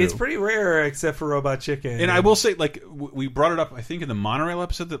thing you can do. It's pretty rare, except for Robot Chicken. And I will say, like, we brought it up, I think, in the Monorail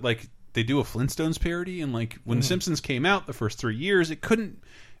episode that like they do a Flintstones parody, and like when The Simpsons came out the first 3 years, it couldn't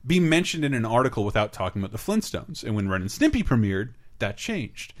be mentioned in an article without talking about the Flintstones. And when Ren and Stimpy premiered, that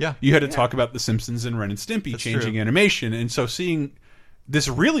changed. Yeah, you had to talk about the Simpsons and Ren and Stimpy changing animation, and so seeing this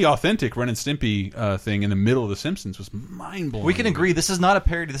really authentic Ren and Stimpy thing in the middle of The Simpsons was mind-blowing. We can agree. This is not a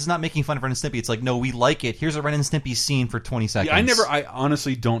parody. This is not making fun of Ren and Stimpy. It's like, no, we like it. Here's a Ren and Stimpy scene for 20 seconds. Yeah, I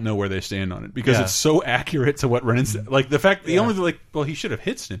honestly don't know where they stand on it, because it's so accurate to what Ren and Stimpy... Like, the fact... The only, like, well, he should have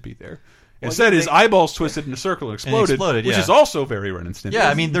hit Stimpy there. Instead, his eyeballs twisted in a circle and exploded, which is also very Ren and Stimpy. Yeah,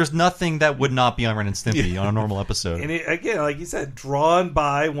 I mean, there's nothing that would not be on Ren and Stimpy on a normal episode. And again, like you said, drawn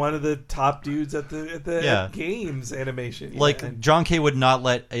by one of the top dudes at the games animation. Like, John Kay would not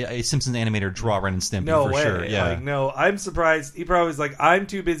let a Simpsons animator draw Ren and Stimpy, no for way. sure. Yeah. Like, no, I'm surprised. He probably was like, I'm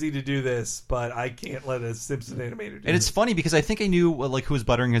too busy to do this, but I can't let a Simpsons animator do And it's funny because I think I knew like who was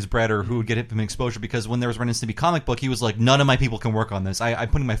buttering his bread or who would get him exposure, because when there was Ren and Stimpy comic book, he was like, none of my people can work on this. I'm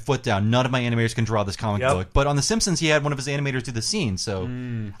putting my foot down. None of my animators can draw this comic book. But on The Simpsons, he had one of his animators do the scene, so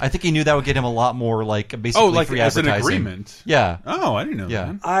I think he knew that would get him a lot more like basically free as advertising. an agreement. Yeah. Oh, I didn't know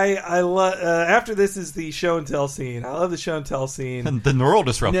that. I love after this is the show and tell scene. I love the show and tell scene. The neural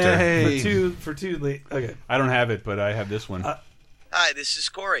disruptor. For two. Okay. I don't have it, but I have this one. Hi, this is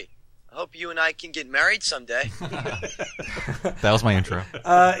Corey. I hope you and I can get married someday. That was my intro.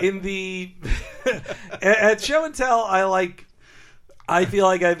 In the at show and tell, I feel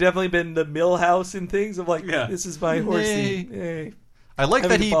like I've definitely been the Millhouse in things of like, this is my horsey. Hey. I like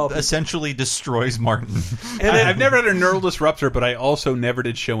that he essentially destroys Martin. And I've never had a neural disruptor, but I also never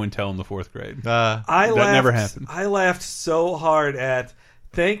did show and tell in the 4th grade. That never happened. I laughed so hard at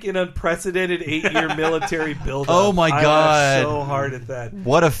thank an unprecedented 8-year military buildup. Oh my God. I laughed so hard at that.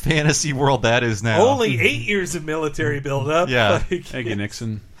 What a fantasy world that is now. Only 8 years of military buildup. Yeah. Like, thank you,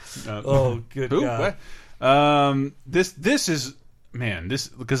 Nixon. Good God. What? This is... Man,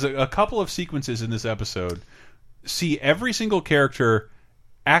 because a couple of sequences in this episode see every single character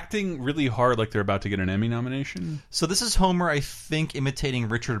acting really hard like they're about to get an Emmy nomination. So this is Homer, I think, imitating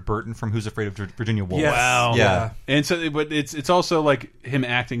Richard Burton from Who's Afraid of Virginia Woolf. Yes. Wow. Yeah. And so, but it's also like him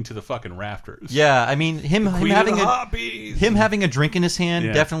acting to the fucking rafters. Yeah, I mean, him having a drink in his hand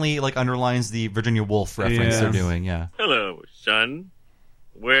Yeah. definitely like underlines the Virginia Woolf reference they're doing. Yeah. Hello, son.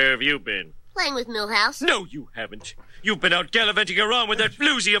 Where have you been? Playing with Millhouse. No, you haven't. You've been out gallivanting around with that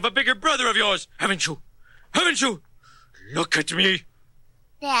floozy of a bigger brother of yours, haven't you? Haven't you? Look at me.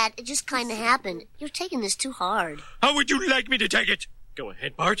 Dad, it just kind of happened. You're taking this too hard. How would you like me to take it? Go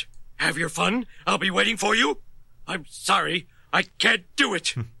ahead, Bart. Have your fun. I'll be waiting for you. I'm sorry. I can't do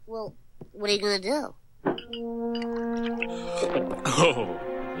it. Well, what are you going to do? Oh,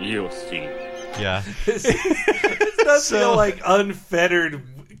 you'll see. Yeah. It does feel like unfettered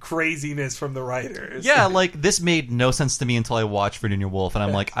craziness from the writers. Yeah, like this made no sense to me until I watched Virginia Woolf, and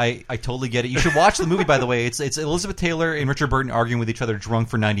I'm like, I totally get it. You should watch the movie, by the way. It's Elizabeth Taylor and Richard Burton arguing with each other drunk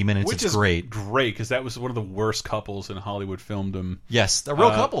for 90 minutes. Which it's is great. Great, because that was one of the worst couples in Hollywood filmdom. Yes, a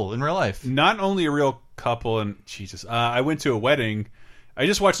real couple in real life. Not only a real couple, and Jesus, I went to a wedding. I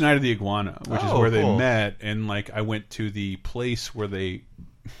just watched Night of the Iguana, which is where they met, and like I went to the place where they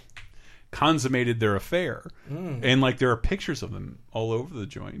consummated their affair, and like there are pictures of them all over the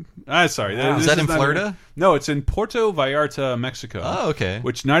joint. Sorry, wow. Is that in Florida? No, it's in Puerto Vallarta, Mexico. Oh, okay.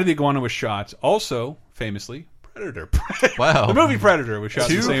 Which Night of the Iguana was shot. Also, famously, Predator. Wow, the movie Predator was shot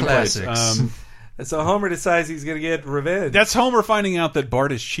in the same classics. place. So Homer decides he's going to get revenge. That's Homer finding out that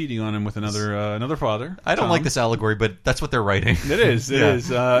Bart is cheating on him with another father. I don't like this allegory, but that's what they're writing. It is. It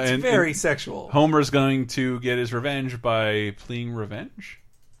is. It's very sexual. Homer's going to get his revenge by pleading revenge.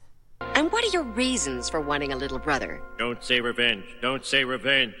 And what are your reasons for wanting a little brother? Don't say revenge. Don't say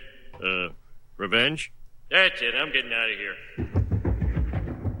revenge. Revenge? That's it. I'm getting out of here.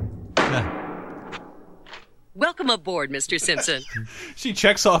 Welcome aboard, Mr. Simpson. She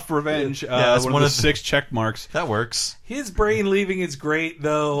checks off revenge. That's one of the 6 check marks. That works. His brain leaving is great,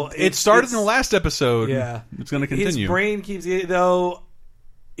 though. It started in the last episode. Yeah. It's going to continue. His brain keeps getting, though.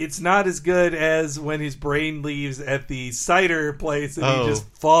 It's not as good as when his brain leaves at the cider place and he just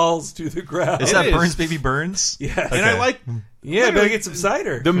falls to the ground. Is that Burns Baby Burns? Yeah. Okay. And I like... Yeah, better get some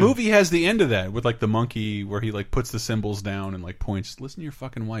cider. The movie has the end of that with like the monkey where he like puts the cymbals down and like points. Listen to your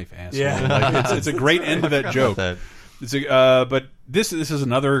fucking wife, asshole. Yeah. Like, it's a great end to that joke. It's but this is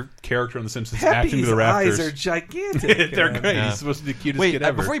another character on The Simpsons acting to the rafters. Eyes are gigantic. They're great. He's supposed to be the cutest kid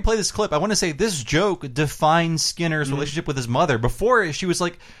ever. Before you play this clip, I want to say this joke defines Skinner's relationship with his mother. Before, she was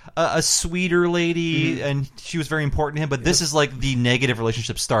like a sweeter lady, and she was very important to him. But this is like the negative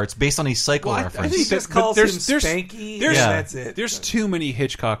relationship starts based on a Psycho reference. I think he just calls him Spanky, and that's it. There's too many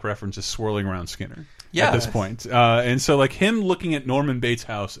Hitchcock references swirling around Skinner at this point. And so like him looking at Norman Bates'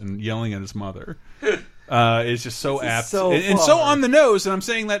 house and yelling at his mother... is just so apt and so on the nose, and I'm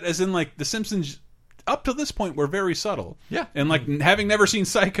saying that as in like The Simpsons up to this point were very subtle. Yeah, and like having never seen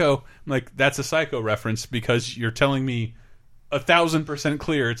Psycho, I'm like that's a Psycho reference because you're telling me 1,000%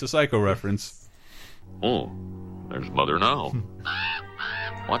 clear it's a Psycho reference. Oh, there's Mother now,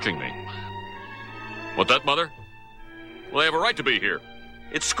 watching me. What that, Mother? Well, they have a right to be here.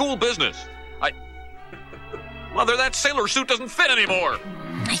 It's school business. Mother, that sailor suit doesn't fit anymore.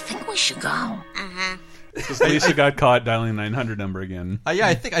 I think we should go. Uh-huh. Because Lisa got caught dialing 900 number again. Yeah,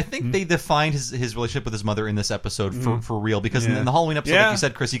 I think they defined his relationship with his mother in this episode for real. Because in the Halloween episode, like you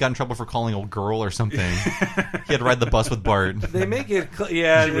said, Chris, he got in trouble for calling a girl or something. He had to ride the bus with Bart. They make it,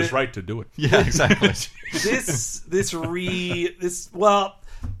 yeah. She was right to do it. Yeah, exactly. Well,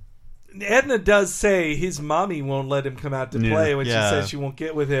 Edna does say his mommy won't let him come out to play when she says she won't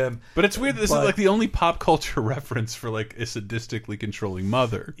get with him. But it's weird that this is like the only pop culture reference for like a sadistically controlling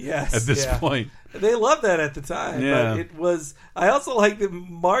mother. Yes, at this point. They loved that at the time. Yeah. But it was. I also like that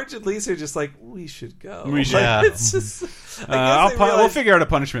Marge and Lisa are just like, we should go. We should. It's just. We'll figure out a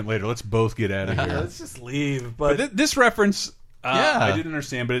punishment later. Let's both get out of here. Let's just leave. But this reference, I didn't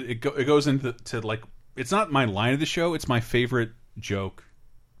understand. But it goes into like, it's not my line of the show. It's my favorite joke.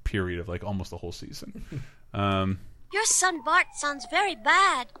 Period of like almost the whole season. Your son Bart sounds very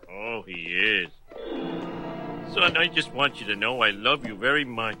bad. Oh, he is. Son, I just want you to know I love you very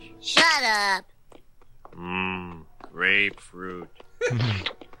much. Shut up. Grapefruit.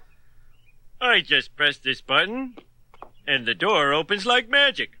 I just press this button, and the door opens like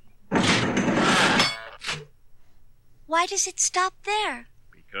magic. Why does it stop there?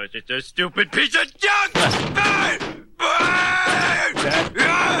 Because it's a stupid piece of junk!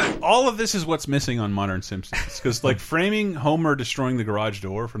 All of this is what's missing on Modern Simpsons, because like framing Homer destroying the garage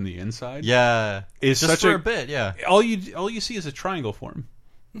door from the inside, is just such for a bit, All you see is a triangle form.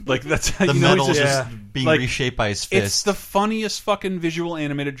 Like that's how the you know metal he's just being reshaped by his fist. It's the funniest fucking visual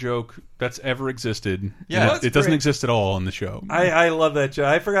animated joke that's ever existed. Yeah, it doesn't exist at all in the show. I love that joke.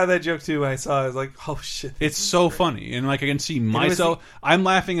 I forgot that joke too when I saw it. I was like, oh shit. It's so funny, and like I can see myself. I'm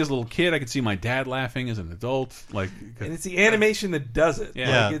laughing as a little kid. I can see my dad laughing as an adult. Like, and it's the animation that does it.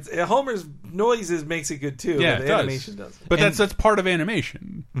 Yeah, like Homer's noises makes it good too. Yeah, but the animation does. But that's part of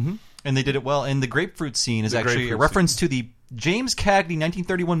animation. And they did it well. And the grapefruit scene is actually a reference to the James Cagney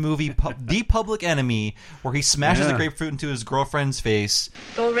 1931 movie The Public Enemy, where he smashes a grapefruit into his girlfriend's face.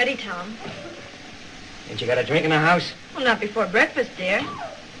 Go ready, Tom. Ain't you got a drink in the house? Well, not before breakfast, dear.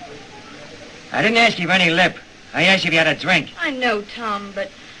 I didn't ask you for any lip. I asked you if you had a drink. I know, Tom, but...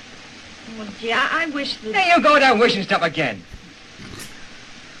 Well, gee, I wish that... Hey, you go down wishing stuff again.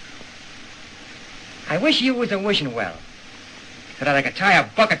 I wish you was a wishing well. So that I could tie a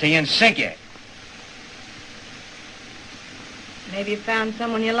bucket to you and sink you. Maybe you found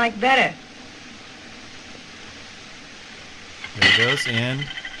someone you like better. There he goes, and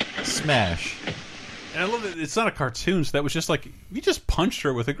smash. And I love that it's not a cartoon, so that was just like, you just punched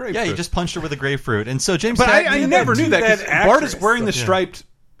her with a grapefruit. Yeah, you just punched her with a grapefruit. And so James But Cagney... I never knew that, because Bart is wearing the striped...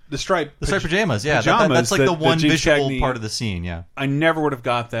 The striped pajamas, yeah. That's like the one visual part of the scene, yeah. I never would have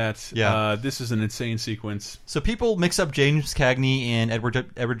got that. Yeah. This is an insane sequence. So people mix up James Cagney and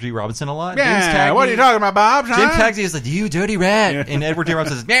Edward G. Robinson a lot. Yeah, James Cagney, what are you talking about, Bob? James Cagney is like, you dirty rat. And Edward G.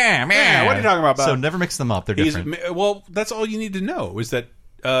 Robinson says, yeah, what are you talking about, Bob? So never mix them up. They're different. Well, that's all you need to know, is that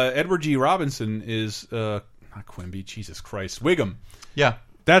Edward G. Robinson is, not Quimby, Jesus Christ, Wiggum. Yeah.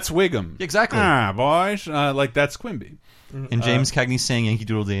 That's Wiggum. Exactly. Boys. Like, that's Quimby. And James Cagney saying Yankee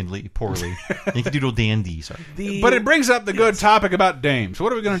Doodle Dandy poorly. Yankee Doodle Dandy, sorry. But it brings up the good topic about dames.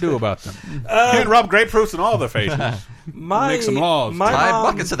 What are we going to do about them? Can't rub grapefruits in all their faces. Make some laws. Tie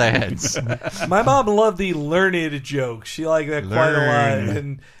buckets to their heads. My mom loved the learned joke. She liked that quite a lot.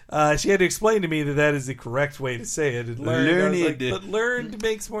 And she had to explain to me that is the correct way to say it. Learned. But learned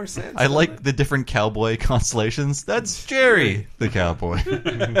makes more sense. I like the different cowboy constellations. That's Jerry, the cowboy.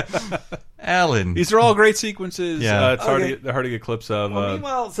 Alan. These are all great sequences. Yeah. It's hard to get clips of. Well,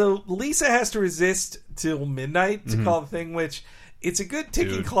 meanwhile, so Lisa has to resist till midnight to call the thing, which it's a good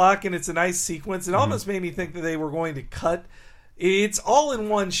ticking clock and it's a nice sequence. It almost made me think that they were going to cut. It's all in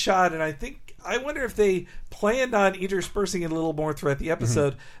one shot, and I wonder if they planned on interspersing it a little more throughout the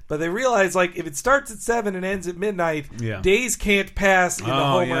episode, but they realized, like, if it starts at 7 and ends at midnight, days can't pass in the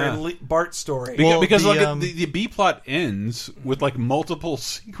Homer and Bart story. Because the B plot ends with like multiple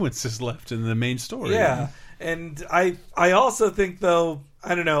sequences left in the main story. Yeah, and I also think, though,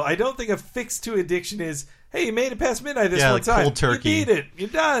 I don't know, I don't think a fix to addiction is, hey, you made it past midnight this one time. Cold turkey. You beat it. You're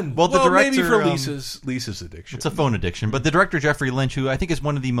done. Well, the director, maybe for Lisa's addiction. It's a phone addiction. But the director, Jeffrey Lynch, who I think is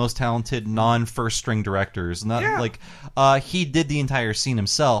one of the most talented non-first string directors, he did the entire scene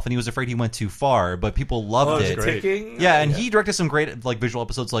himself, and he was afraid he went too far, but people loved it. Ticking? Yeah, and he directed some great like visual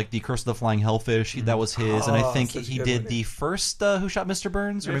episodes, like The Curse of the Flying Hellfish. That was his, and I think he did the first Who Shot Mr.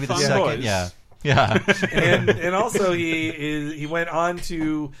 Burns, or maybe the second. Boys. Yeah. and also he went on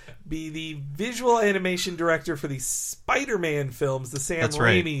to be the visual animation director for the Spider-Man films, the Sam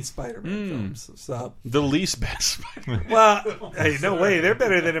Raimi Spider-Man films. So the least best Spider-Man. Well, hey, no way, they're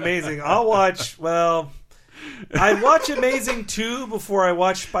better than amazing. I'll watch. Well, I'd watch Amazing 2 before I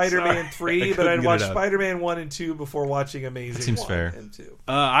watch Spider-Man 3, but I'd watch it out. Spider-Man 1 and 2 before watching Amazing That seems 1 fair. and 2.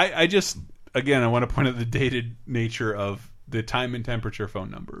 I just, again, I want to point out the dated nature of the time and temperature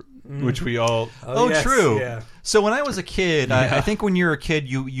phone number, which we all... yes, true. yeah. So when I was a kid, I think when you're a kid,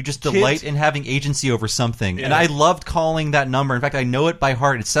 you just delight in having agency over something. Yeah. And I loved calling that number. In fact, I know it by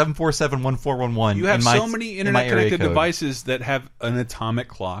heart. It's 747-1411. You have in my, so many in my area internet-connected code. devices that have an atomic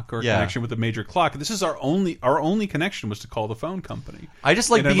clock or a Yeah. connection with a major clock. This is our only connection was to call the phone company. I just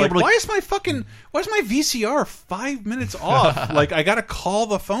like And I'm being able to... why is my VCR 5 minutes off? Like, I got to call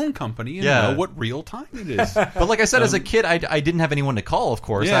the phone company and know what real time it is. But like I said, as a kid, I didn't have anyone to call, of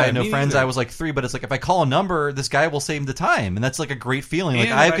course. Yeah, I had no me friends. neither. I was like 3, but it's like if I call a number, this guy will save the time. And that's like a great feeling. Like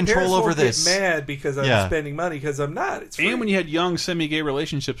And I have my control parents over won't this. Get mad because I'm spending money because I'm not. It's free. And when you had young semi-gay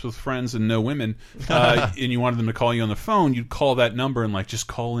relationships with friends and no women, and you wanted them to call you on the phone, you'd call that number and like just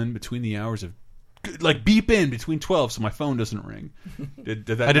call in between the hours of, like beep in between 12 so my phone doesn't ring. I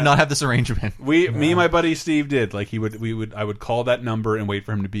did not have this arrangement. Me and my buddy Steve did. Like I would call that number and wait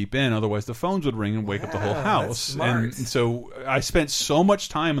for him to beep in. Otherwise, the phones would ring and wake up the whole house. And so I spent so much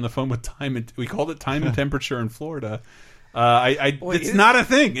time on the phone with time. And we called it time and temperature in Florida. It's not a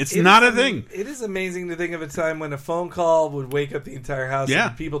thing. It's not a thing. It is amazing to think of a time when a phone call would wake up the entire house. Yeah.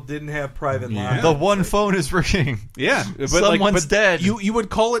 And people didn't have private lines. The one phone is ringing. Yeah, Someone's dead. You would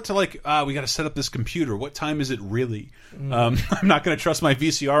call it to like, we got to set up this computer. What time is it really? I'm not going to trust my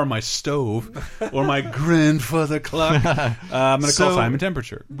VCR or my stove or my grandfather clock. I'm going to call time and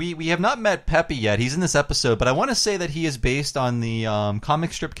temperature. We have not met Peppy yet. He's in this episode, but I want to say that he is based on the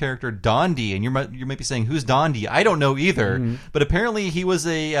comic strip character Dondi. And you might be saying, who's Dondi? I don't know either. But apparently he was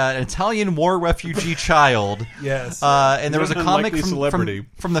an Italian war refugee child. Yes. And there was a comic celebrity.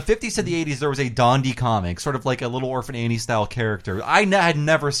 from the 50s to the 80s. There was a Dondi comic, sort of like a Little Orphan Annie style character. I had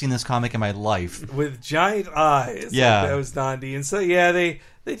never seen this comic in my life. With giant eyes. Yeah. Like that was Dondi. And so, yeah, they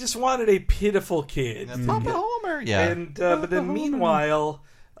just wanted a pitiful kid. Papa Homer. Yeah. And but then meanwhile,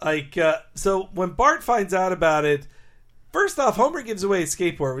 so when Bart finds out about it, first off, Homer gives away a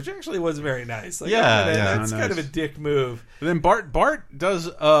skateboard, which actually was very nice. Like, that's kind of a dick move. But then Bart does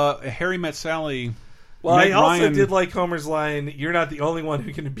Harry Met Sally. Well, Meg I also Ryan. did like Homer's line, "You're not the only one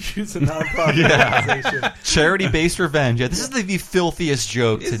who can abuse a nonprofit organization." Charity-based revenge. Yeah, this is the filthiest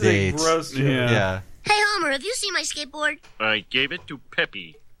joke This to is a date. gross joke. Yeah. Hey, Homer, have you seen my skateboard? I gave it to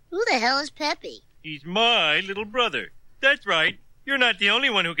Peppy. Who the hell is Peppy? He's my little brother. That's right. You're not the only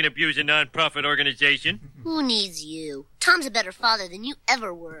one who can abuse a non-profit organization. Who needs you? Tom's a better father than you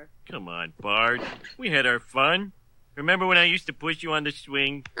ever were. Come on, Bart. We had our fun. Remember when I used to push you on the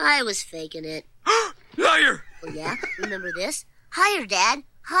swing? I was faking it. Liar! Oh, yeah? Remember this? Higher, Dad.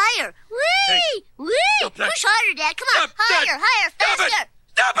 Higher. Whee! Whee! Push harder, Dad. Come on. Higher, higher, faster.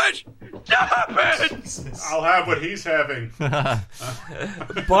 Stop it! Stop it! I'll have what he's having.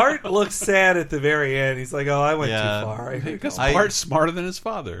 Bart looks sad at the very end. He's like, "Oh, I went too far." Because Bart's smarter than his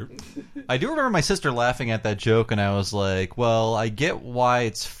father. I do remember my sister laughing at that joke, and I was like, well, I get why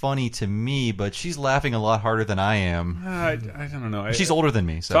it's funny to me, but she's laughing a lot harder than I am. I don't know. She's older than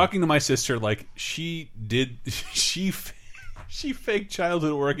me. So. Talking to my sister, like, she faked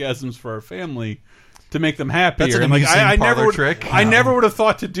childhood orgasms for our family to make them happier. That's an And, like, amusing I never parlor would, trick. I never would have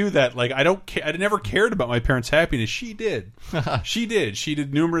thought to do that. Like, I never cared about my parents' happiness. She did. She did. She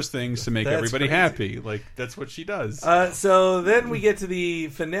did numerous things to make That's everybody crazy. happy. Like, that's what she does. So then we get to the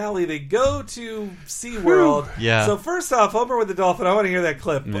finale. They go to SeaWorld. Yeah. So first off, Homer with the dolphin. I want to hear that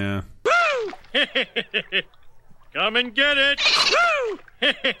clip. Yeah. Come and get it!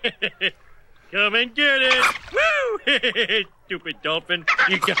 Woo! Come and get it! Woo! Stupid dolphin.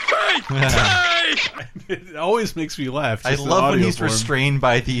 You got It always makes me laugh. I just in love when audio he's form. restrained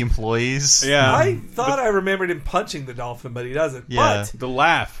by the employees. Yeah. I thought I remembered him punching the dolphin, but he doesn't. Yeah. But the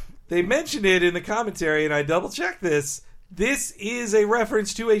laugh. they mentioned it in the commentary, and I double-checked this. This is a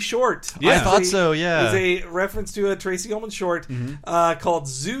reference to a short. Yeah. I thought so, yeah. It's a reference to a Tracy Ullman short called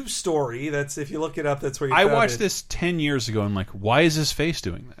Zoo Story. That's, if you look it up, that's where you I found watched it. this 10 years ago and like, why is his face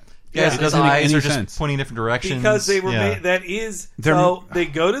doing that? Yeah, it his doesn't make eyes any are just sense. pointing different directions. Because they were Yeah. that is They're- so they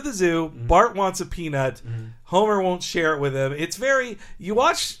go to the zoo. Bart wants a peanut. Homer won't share it with him. It's very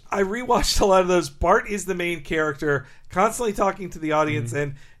I rewatched a lot of those. Bart is the main character, constantly talking to the audience,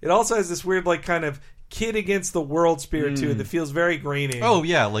 and it also has this weird like kind of kid against the world spirit to it that feels very grainy. Oh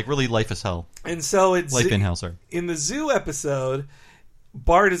yeah, like really life is hell. And so it's Life in hell, sorry. in the zoo episode,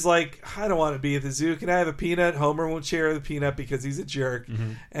 Bart is like, I don't want to be at the zoo. Can I have a peanut? Homer won't share the peanut because he's a jerk.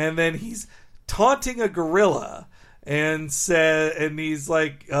 And then he's taunting a gorilla and he's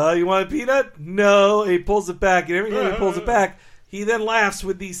like, you want a peanut? No. And he pulls it back. And every time he pulls it back, he then laughs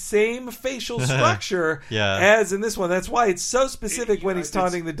with the same facial structure as in this one. That's why it's so specific when he's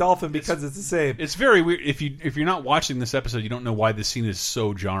taunting the dolphin, because it's the same. It's very weird. If you're not watching this episode, you don't know why this scene is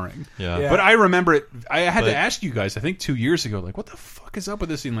so jarring. Yeah. But I remember it. I had to ask you guys, I think 2 years ago, like, what the fuck is up with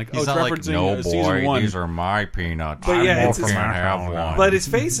this scene? Like, he's it's not referencing season 1. These are my peanuts. But yeah, I'm gonna have one. But his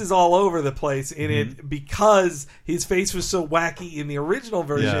face is all over the place in it because his face was so wacky in the original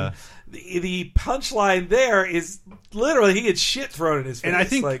version. Yeah. The punchline there is literally he had shit thrown in his face. And I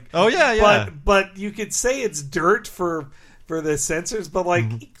think, but you could say it's dirt for the censors, but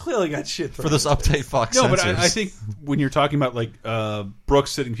like he clearly got shit thrown for this update Fox. No, censors. but I think when you're talking about like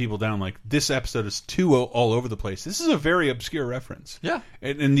Brooks sitting people down, like this episode is too all over the place. This is a very obscure reference. Yeah,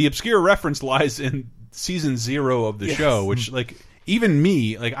 and the obscure reference lies in season 0 of the show, which like. Even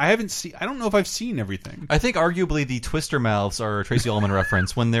me, like I don't know if I've seen everything. I think arguably the Twister mouths are a Tracy Ullman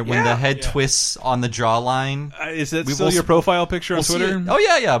reference when the head twists on the jawline. Is that still your profile picture on Twitter? Oh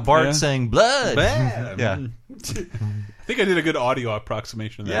yeah. Bart saying blood. Yeah. I think I did a good audio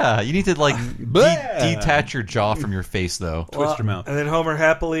approximation of that. Yeah, you need to like detach your jaw from your face though. Twist your mouth. And then Homer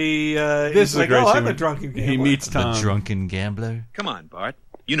happily this is like, great I'm a drunken gambler. He meets Tom. The drunken gambler. Come on, Bart.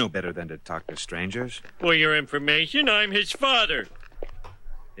 You know better than to talk to strangers. For your information, I'm his father.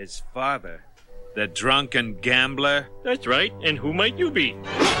 His father? The drunken gambler? That's right. And who might you be?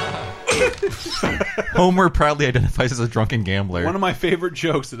 Homer proudly identifies as a drunken gambler. One of my favorite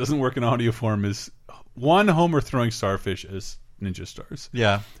jokes that doesn't work in audio form is Homer throwing starfish as ninja stars.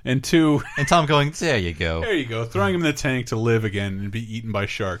 Yeah. And 2... And Tom going, there you go. There you go. Throwing him in the tank to live again and be eaten by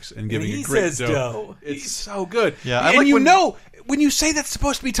sharks and giving he a great says dough. It's so good. Yeah, and you know, when you say that's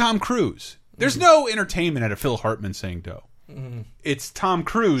supposed to be Tom Cruise, there's no entertainment out of Phil Hartman saying dough. It's Tom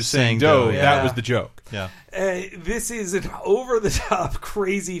Cruise saying dough. Yeah. That was the joke. Yeah. This is an over-the-top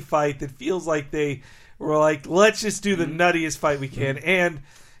crazy fight that feels like they were like, let's just do the nuttiest fight we can. And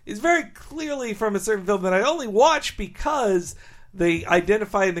it's very clearly from a certain film that I only watched because they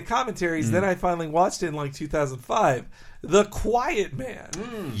identify in the commentaries. Then I finally watched it in like 2005. The Quiet Man.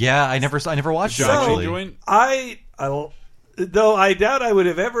 Yeah, I never watched it, actually. Though I doubt I would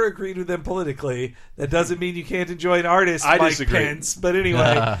have ever agreed with them politically, that doesn't mean you can't enjoy an artist, Mike disagree. Pence. But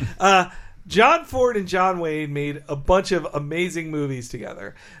anyway, John Ford and John Wayne made a bunch of amazing movies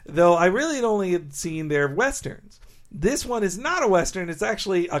together, though I really had only had seen their westerns. This one is not a western. It's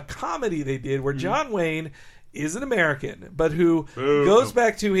actually a comedy they did where John Wayne is an American, but who goes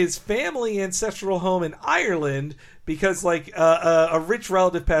back to his family ancestral home in Ireland because like a rich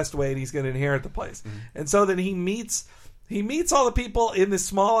relative passed away and he's going to inherit the place. And so then he meets all the people in this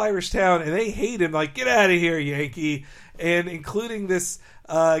small Irish town, and they hate him, like, get out of here, Yankee. And including this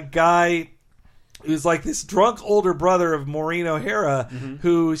guy who's like this drunk older brother of Maureen O'Hara,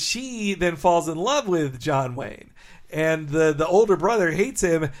 who she then falls in love with John Wayne. And the older brother hates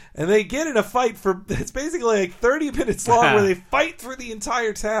him, and they get in a fight it's basically like 30 minutes long where they fight through the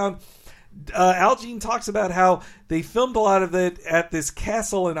entire town. Al Jean talks about how they filmed a lot of it at this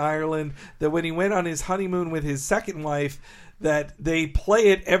castle in Ireland, that when he went on his honeymoon with his second wife, that they play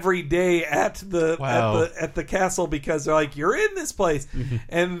it every day at the castle because they're like, you're in this place.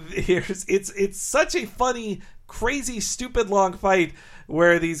 And it's such a funny, crazy, stupid long fight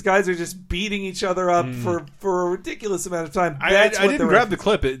where these guys are just beating each other up for a ridiculous amount of time. I didn't grab the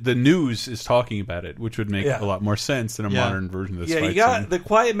clip. The news is talking about it, which would make a lot more sense than a modern version of this fight you got scene. The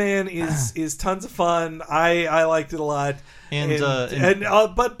Quiet Man is tons of fun. I liked it a lot.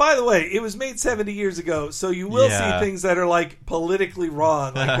 But by the way, it was made 70 years ago, so you will see things that are like politically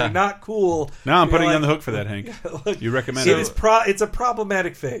wrong, like they're not cool. Now I'm putting you on the hook for that, Hank. Look, you recommend it? It's a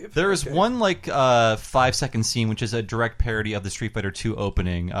problematic fave. There is one like 5-second scene which is a direct parody of the Street Fighter 2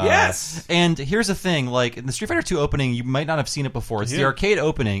 opening. Yes. And here's the thing: like in the Street Fighter 2 opening, you might not have seen it before. It's the arcade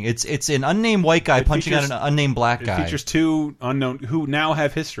opening. It's an unnamed white guy punching out an unnamed black guy. It features 2 unknown who now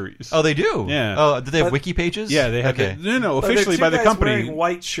have histories. Oh, they do. Yeah. Oh, do they have wiki pages? Yeah, they have. Okay. No. Officially by the company, wearing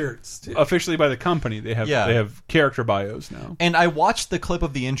white shirts. Too. Officially by the company, they have character bios now. And I watched the clip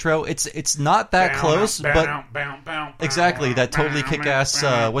of the intro. It's not that close, but exactly that totally kick-ass.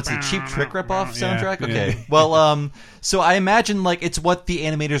 What's it? Cheap Trick ripoff soundtrack. Okay. Yeah. Well, so I imagine like it's what the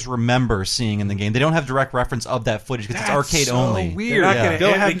animators remember seeing in the game. They don't have direct reference of that footage because it's arcade only. Weird.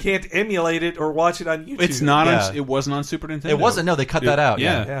 They can't emulate it or watch it on YouTube. It's not. It wasn't on Super Nintendo. It wasn't. No, they cut that out.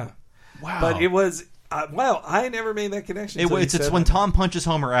 Yeah. Wow. But it was. Wow, I never made that connection. It's when Tom punches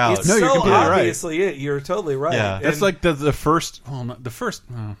Homer out. It's you're completely obviously right. You're totally right. Yeah, that's like the first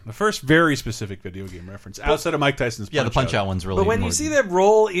very specific video game reference outside of Mike Tyson's. The Punch Out one's really. But when you see them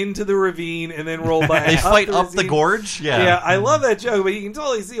roll into the ravine and then roll back, they fight up the gorge. Yeah, I love that joke. But you can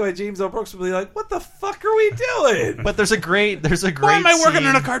totally see why James L. Brooks would be like, "What the fuck are we doing?" But there's a great. Why am I working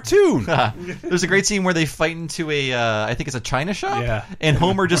on a cartoon? There's a great scene where they fight into I think it's a china shop. Yeah, and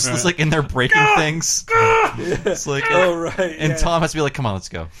Homer just is like in there breaking things. It's like, and Tom has to be like, "Come on, let's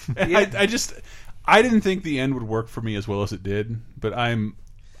go." I didn't think the end would work for me as well as it did, but I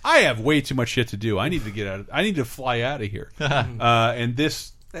have way too much shit to do. I need to get out. I need to fly out of here. And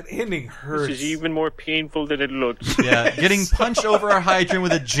that ending hurts. This is even more painful than it looks. Yeah, getting punched over a hydrant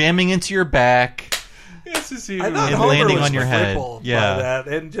with it jamming into your back. This is even I thought and Homer landing was on your head. Yeah, by that.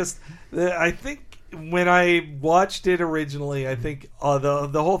 And just I think. When I watched it originally, I think the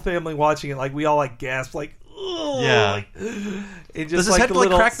whole family watching it, like we all like gasped, like, "Ugh!" Yeah. Like, it just, does his like, head the like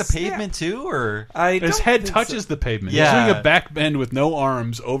little crack the pavement too, or his head touches the pavement? Yeah. He's doing a back bend with no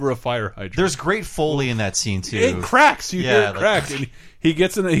arms over a fire hydrant. There's great Foley in that scene too. It cracks. You hear it like, crack. And he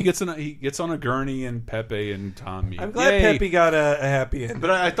gets on a gurney, and Pepe and Tommy. I'm glad Pepe got a happy end. But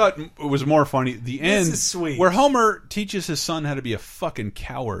I thought it was more funny. The end, is sweet. where Homer teaches his son how to be a fucking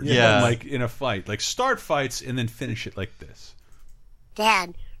coward. Yeah. Like in a fight, like start fights and then finish it like this.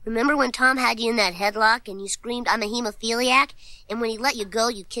 Dad, remember when Tom had you in that headlock and you screamed, "I'm a hemophiliac," and when he let you go,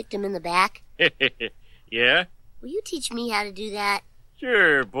 you kicked him in the back? Yeah? Will you teach me how to do that?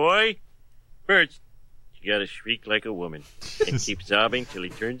 Sure, boy. First, you gotta shriek like a woman and keep sobbing till he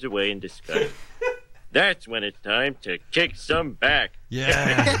turns away in disgust. That's when it's time to kick some back.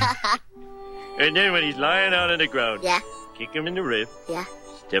 Yeah. And then when he's lying out on the ground, yeah, kick him in the rib. Yeah.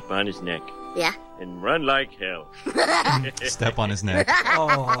 Step on his neck. Yeah. And run like hell. Step on his neck. Oh,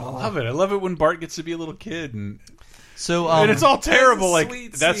 I love it. I love it when Bart gets to be a little kid and and it's all terrible. That's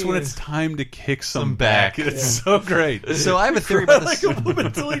Like that's scene. when it's time to kick some back. It's so great. So I have a theory about this. Like a woman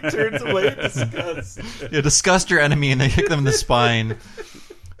until he turns away in disgust. Yeah, disgust your enemy and they kick them in the spine.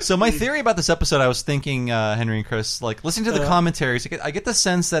 So my theory about this episode, I was thinking, Henry and Chris, like listening to the commentaries, I get the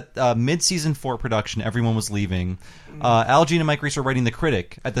sense that mid-season 4 production, everyone was leaving. Al Jean and Mike Reiss were writing The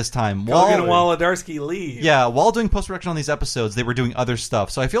Critic at this time. Kogan and Wolodarski leave. Yeah, while doing post-production on these episodes, they were doing other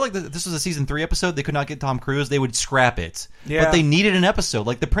stuff. So I feel like this was a season 3 episode. They could not get Tom Cruise. They would scrap it. Yeah. But they needed an episode.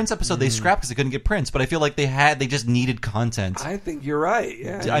 Like the Prince episode, they scrapped because they couldn't get Prince. But I feel like they just needed content. I think you're right.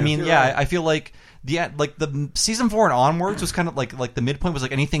 Yeah. I mean, right. I feel like the season 4 and onwards was kind of like the midpoint was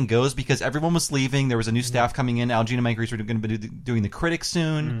like anything goes because everyone was leaving. There was a new staff coming in. Al Jean and Mike Reiss were going to be doing The Critic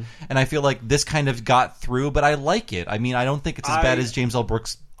soon, and I feel like this kind of got through. But I like it. I mean, I don't think it's as bad as James L.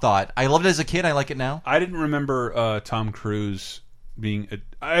 Brooks thought. I loved it as a kid. I like it now. I didn't remember Tom Cruise being.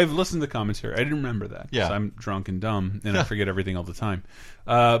 I've listened to the commentary. I didn't remember that. Yeah, I'm drunk and dumb, and I forget everything all the time.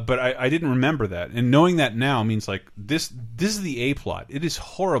 But I didn't remember that, and knowing that now means like this is the A plot. It is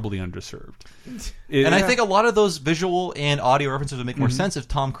horribly underserved, and I think a lot of those visual and audio references would make more sense if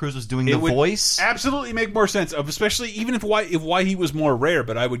Tom Cruise was doing the voice. Absolutely, make more sense. Especially even if why he was more rare.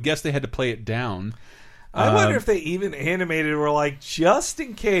 But I would guess they had to play it down. I wonder if they even animated or like just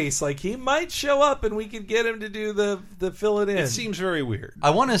in case, like he might show up and we could get him to do the fill it in. It seems very weird.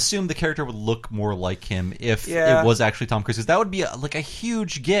 I want to assume the character would look more like him if it was actually Tom Cruise, because that would be like a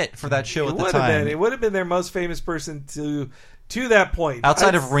huge get for that show at the time. It would have been their most famous person to that point.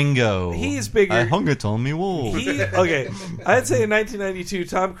 Outside of Ringo. He's bigger. I hung a Tommy Wolf. Okay, I'd say in 1992,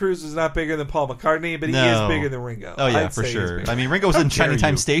 Tom Cruise was not bigger than Paul McCartney, but he is bigger than Ringo. Oh, yeah, for sure. I mean, Ringo was in Shining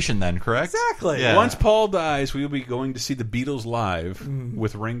Time Station then, correct? Exactly. Yeah. Once Paul dies, we will be going to see the Beatles live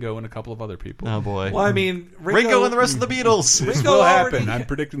with Ringo and a couple of other people. Oh, boy. Well, I mean, Ringo and the rest of the Beatles. This will happen. I'm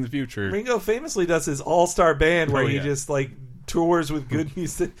predicting the future. Ringo famously does his all-star band where he just, like, tours with good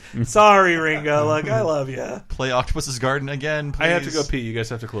music. Sorry, Ringo. Like, I love you. Play Octopus's Garden again, please. I have to go pee. You guys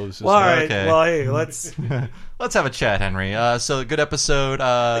have to close this. Well, all right. Okay. Well, hey, let's have a chat, Henry. So, good episode.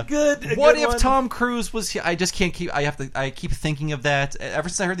 What if Tom Cruise was here? I just can't keep. I keep thinking of that ever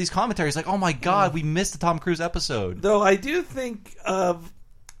since I heard these commentaries. Like, oh my god, we missed the Tom Cruise episode. Though I do think of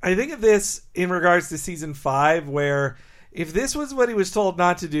this in regards to season 5, where if this was what he was told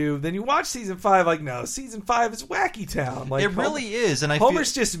not to do, then you watch season 5 like, no, season 5 is Wacky Town. Like, it really is, and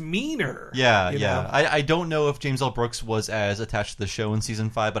Homer's just meaner. Yeah, you yeah. know? I don't know if James L. Brooks was as attached to the show in season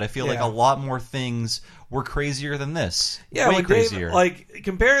 5, but I feel like a lot more things were crazier than this. Yeah, way when crazier. Dave, like,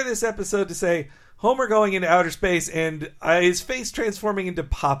 compare this episode to, say, Homer going into outer space and his face transforming into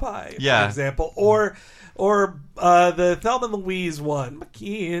Popeye, for example, or the Thelma and Louise one,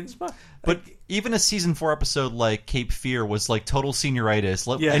 McKeon's. But even a season 4 episode like Cape Fear was like total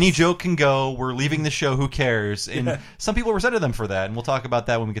senioritis. Yes. Any joke can go. We're leaving the show. Who cares? And some people resented them for that, and we'll talk about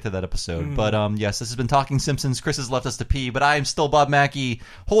that when we get to that episode. But yes, this has been Talking Simpsons. Chris has left us to pee, but I am still Bob Mackey,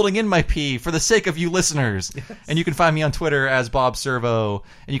 holding in my pee for the sake of you listeners. Yes. And you can find me on Twitter as Bob Servo,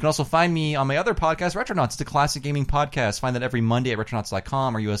 and you can also find me on my other podcast, Retronauts. It's a classic gaming podcast. Find that every Monday at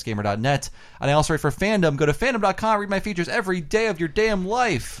retronauts.com or usgamer.net. And I also write for Fandom. Go to fandom.com. Read my features every day of your damn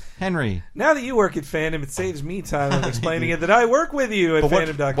life. Henry. Now that you work at Fandom, it saves me time of explaining it that I work with you at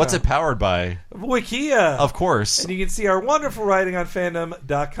fandom.com. What's it powered by? Wikia. Of course. And you can see our wonderful writing on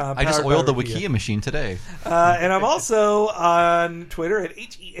fandom.com. I just oiled the Wikia machine today. And I'm also on Twitter at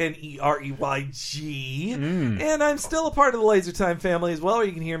HENEREYG. And I'm still a part of the Laser Time family as well, where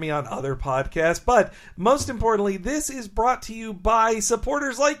you can hear me on other podcasts. But most importantly, this is brought to you by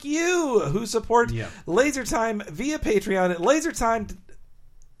supporters like you who support Laser Time via Patreon at LaserTime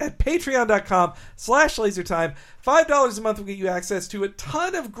at patreon.com/lasertime. $5 a month will get you access to a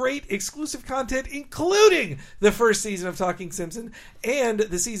ton of great exclusive content, including the first season of Talking Simpson and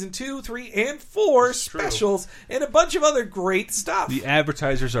the season 2, 3, and 4 specials, and a bunch of other great stuff. The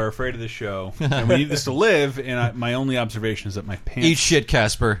advertisers are afraid of the show, and we need this to live. And my only observation is that my pants eat shit,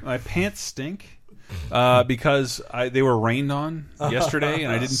 Casper. My pants stink. Because they were rained on yesterday,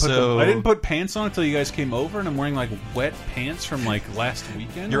 and I didn't put pants on until you guys came over, and I'm wearing like wet pants from like last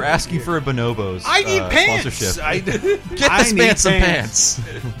weekend. You're asking for a Bonobos. I need pants. Sponsorship. Get this man some pants.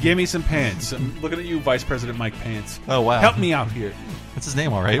 Give me some pants. I'm looking at you, Vice President Mike Pants. Oh wow, help me out here. That's his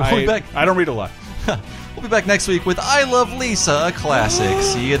name, all right. We'll be back. I don't read a lot. We'll be back next week with I Love Lisa, a classic.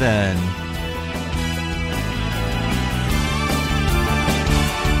 See you then.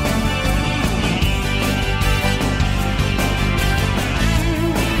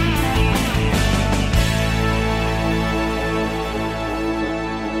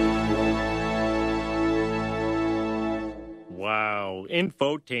 Wow,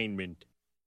 infotainment.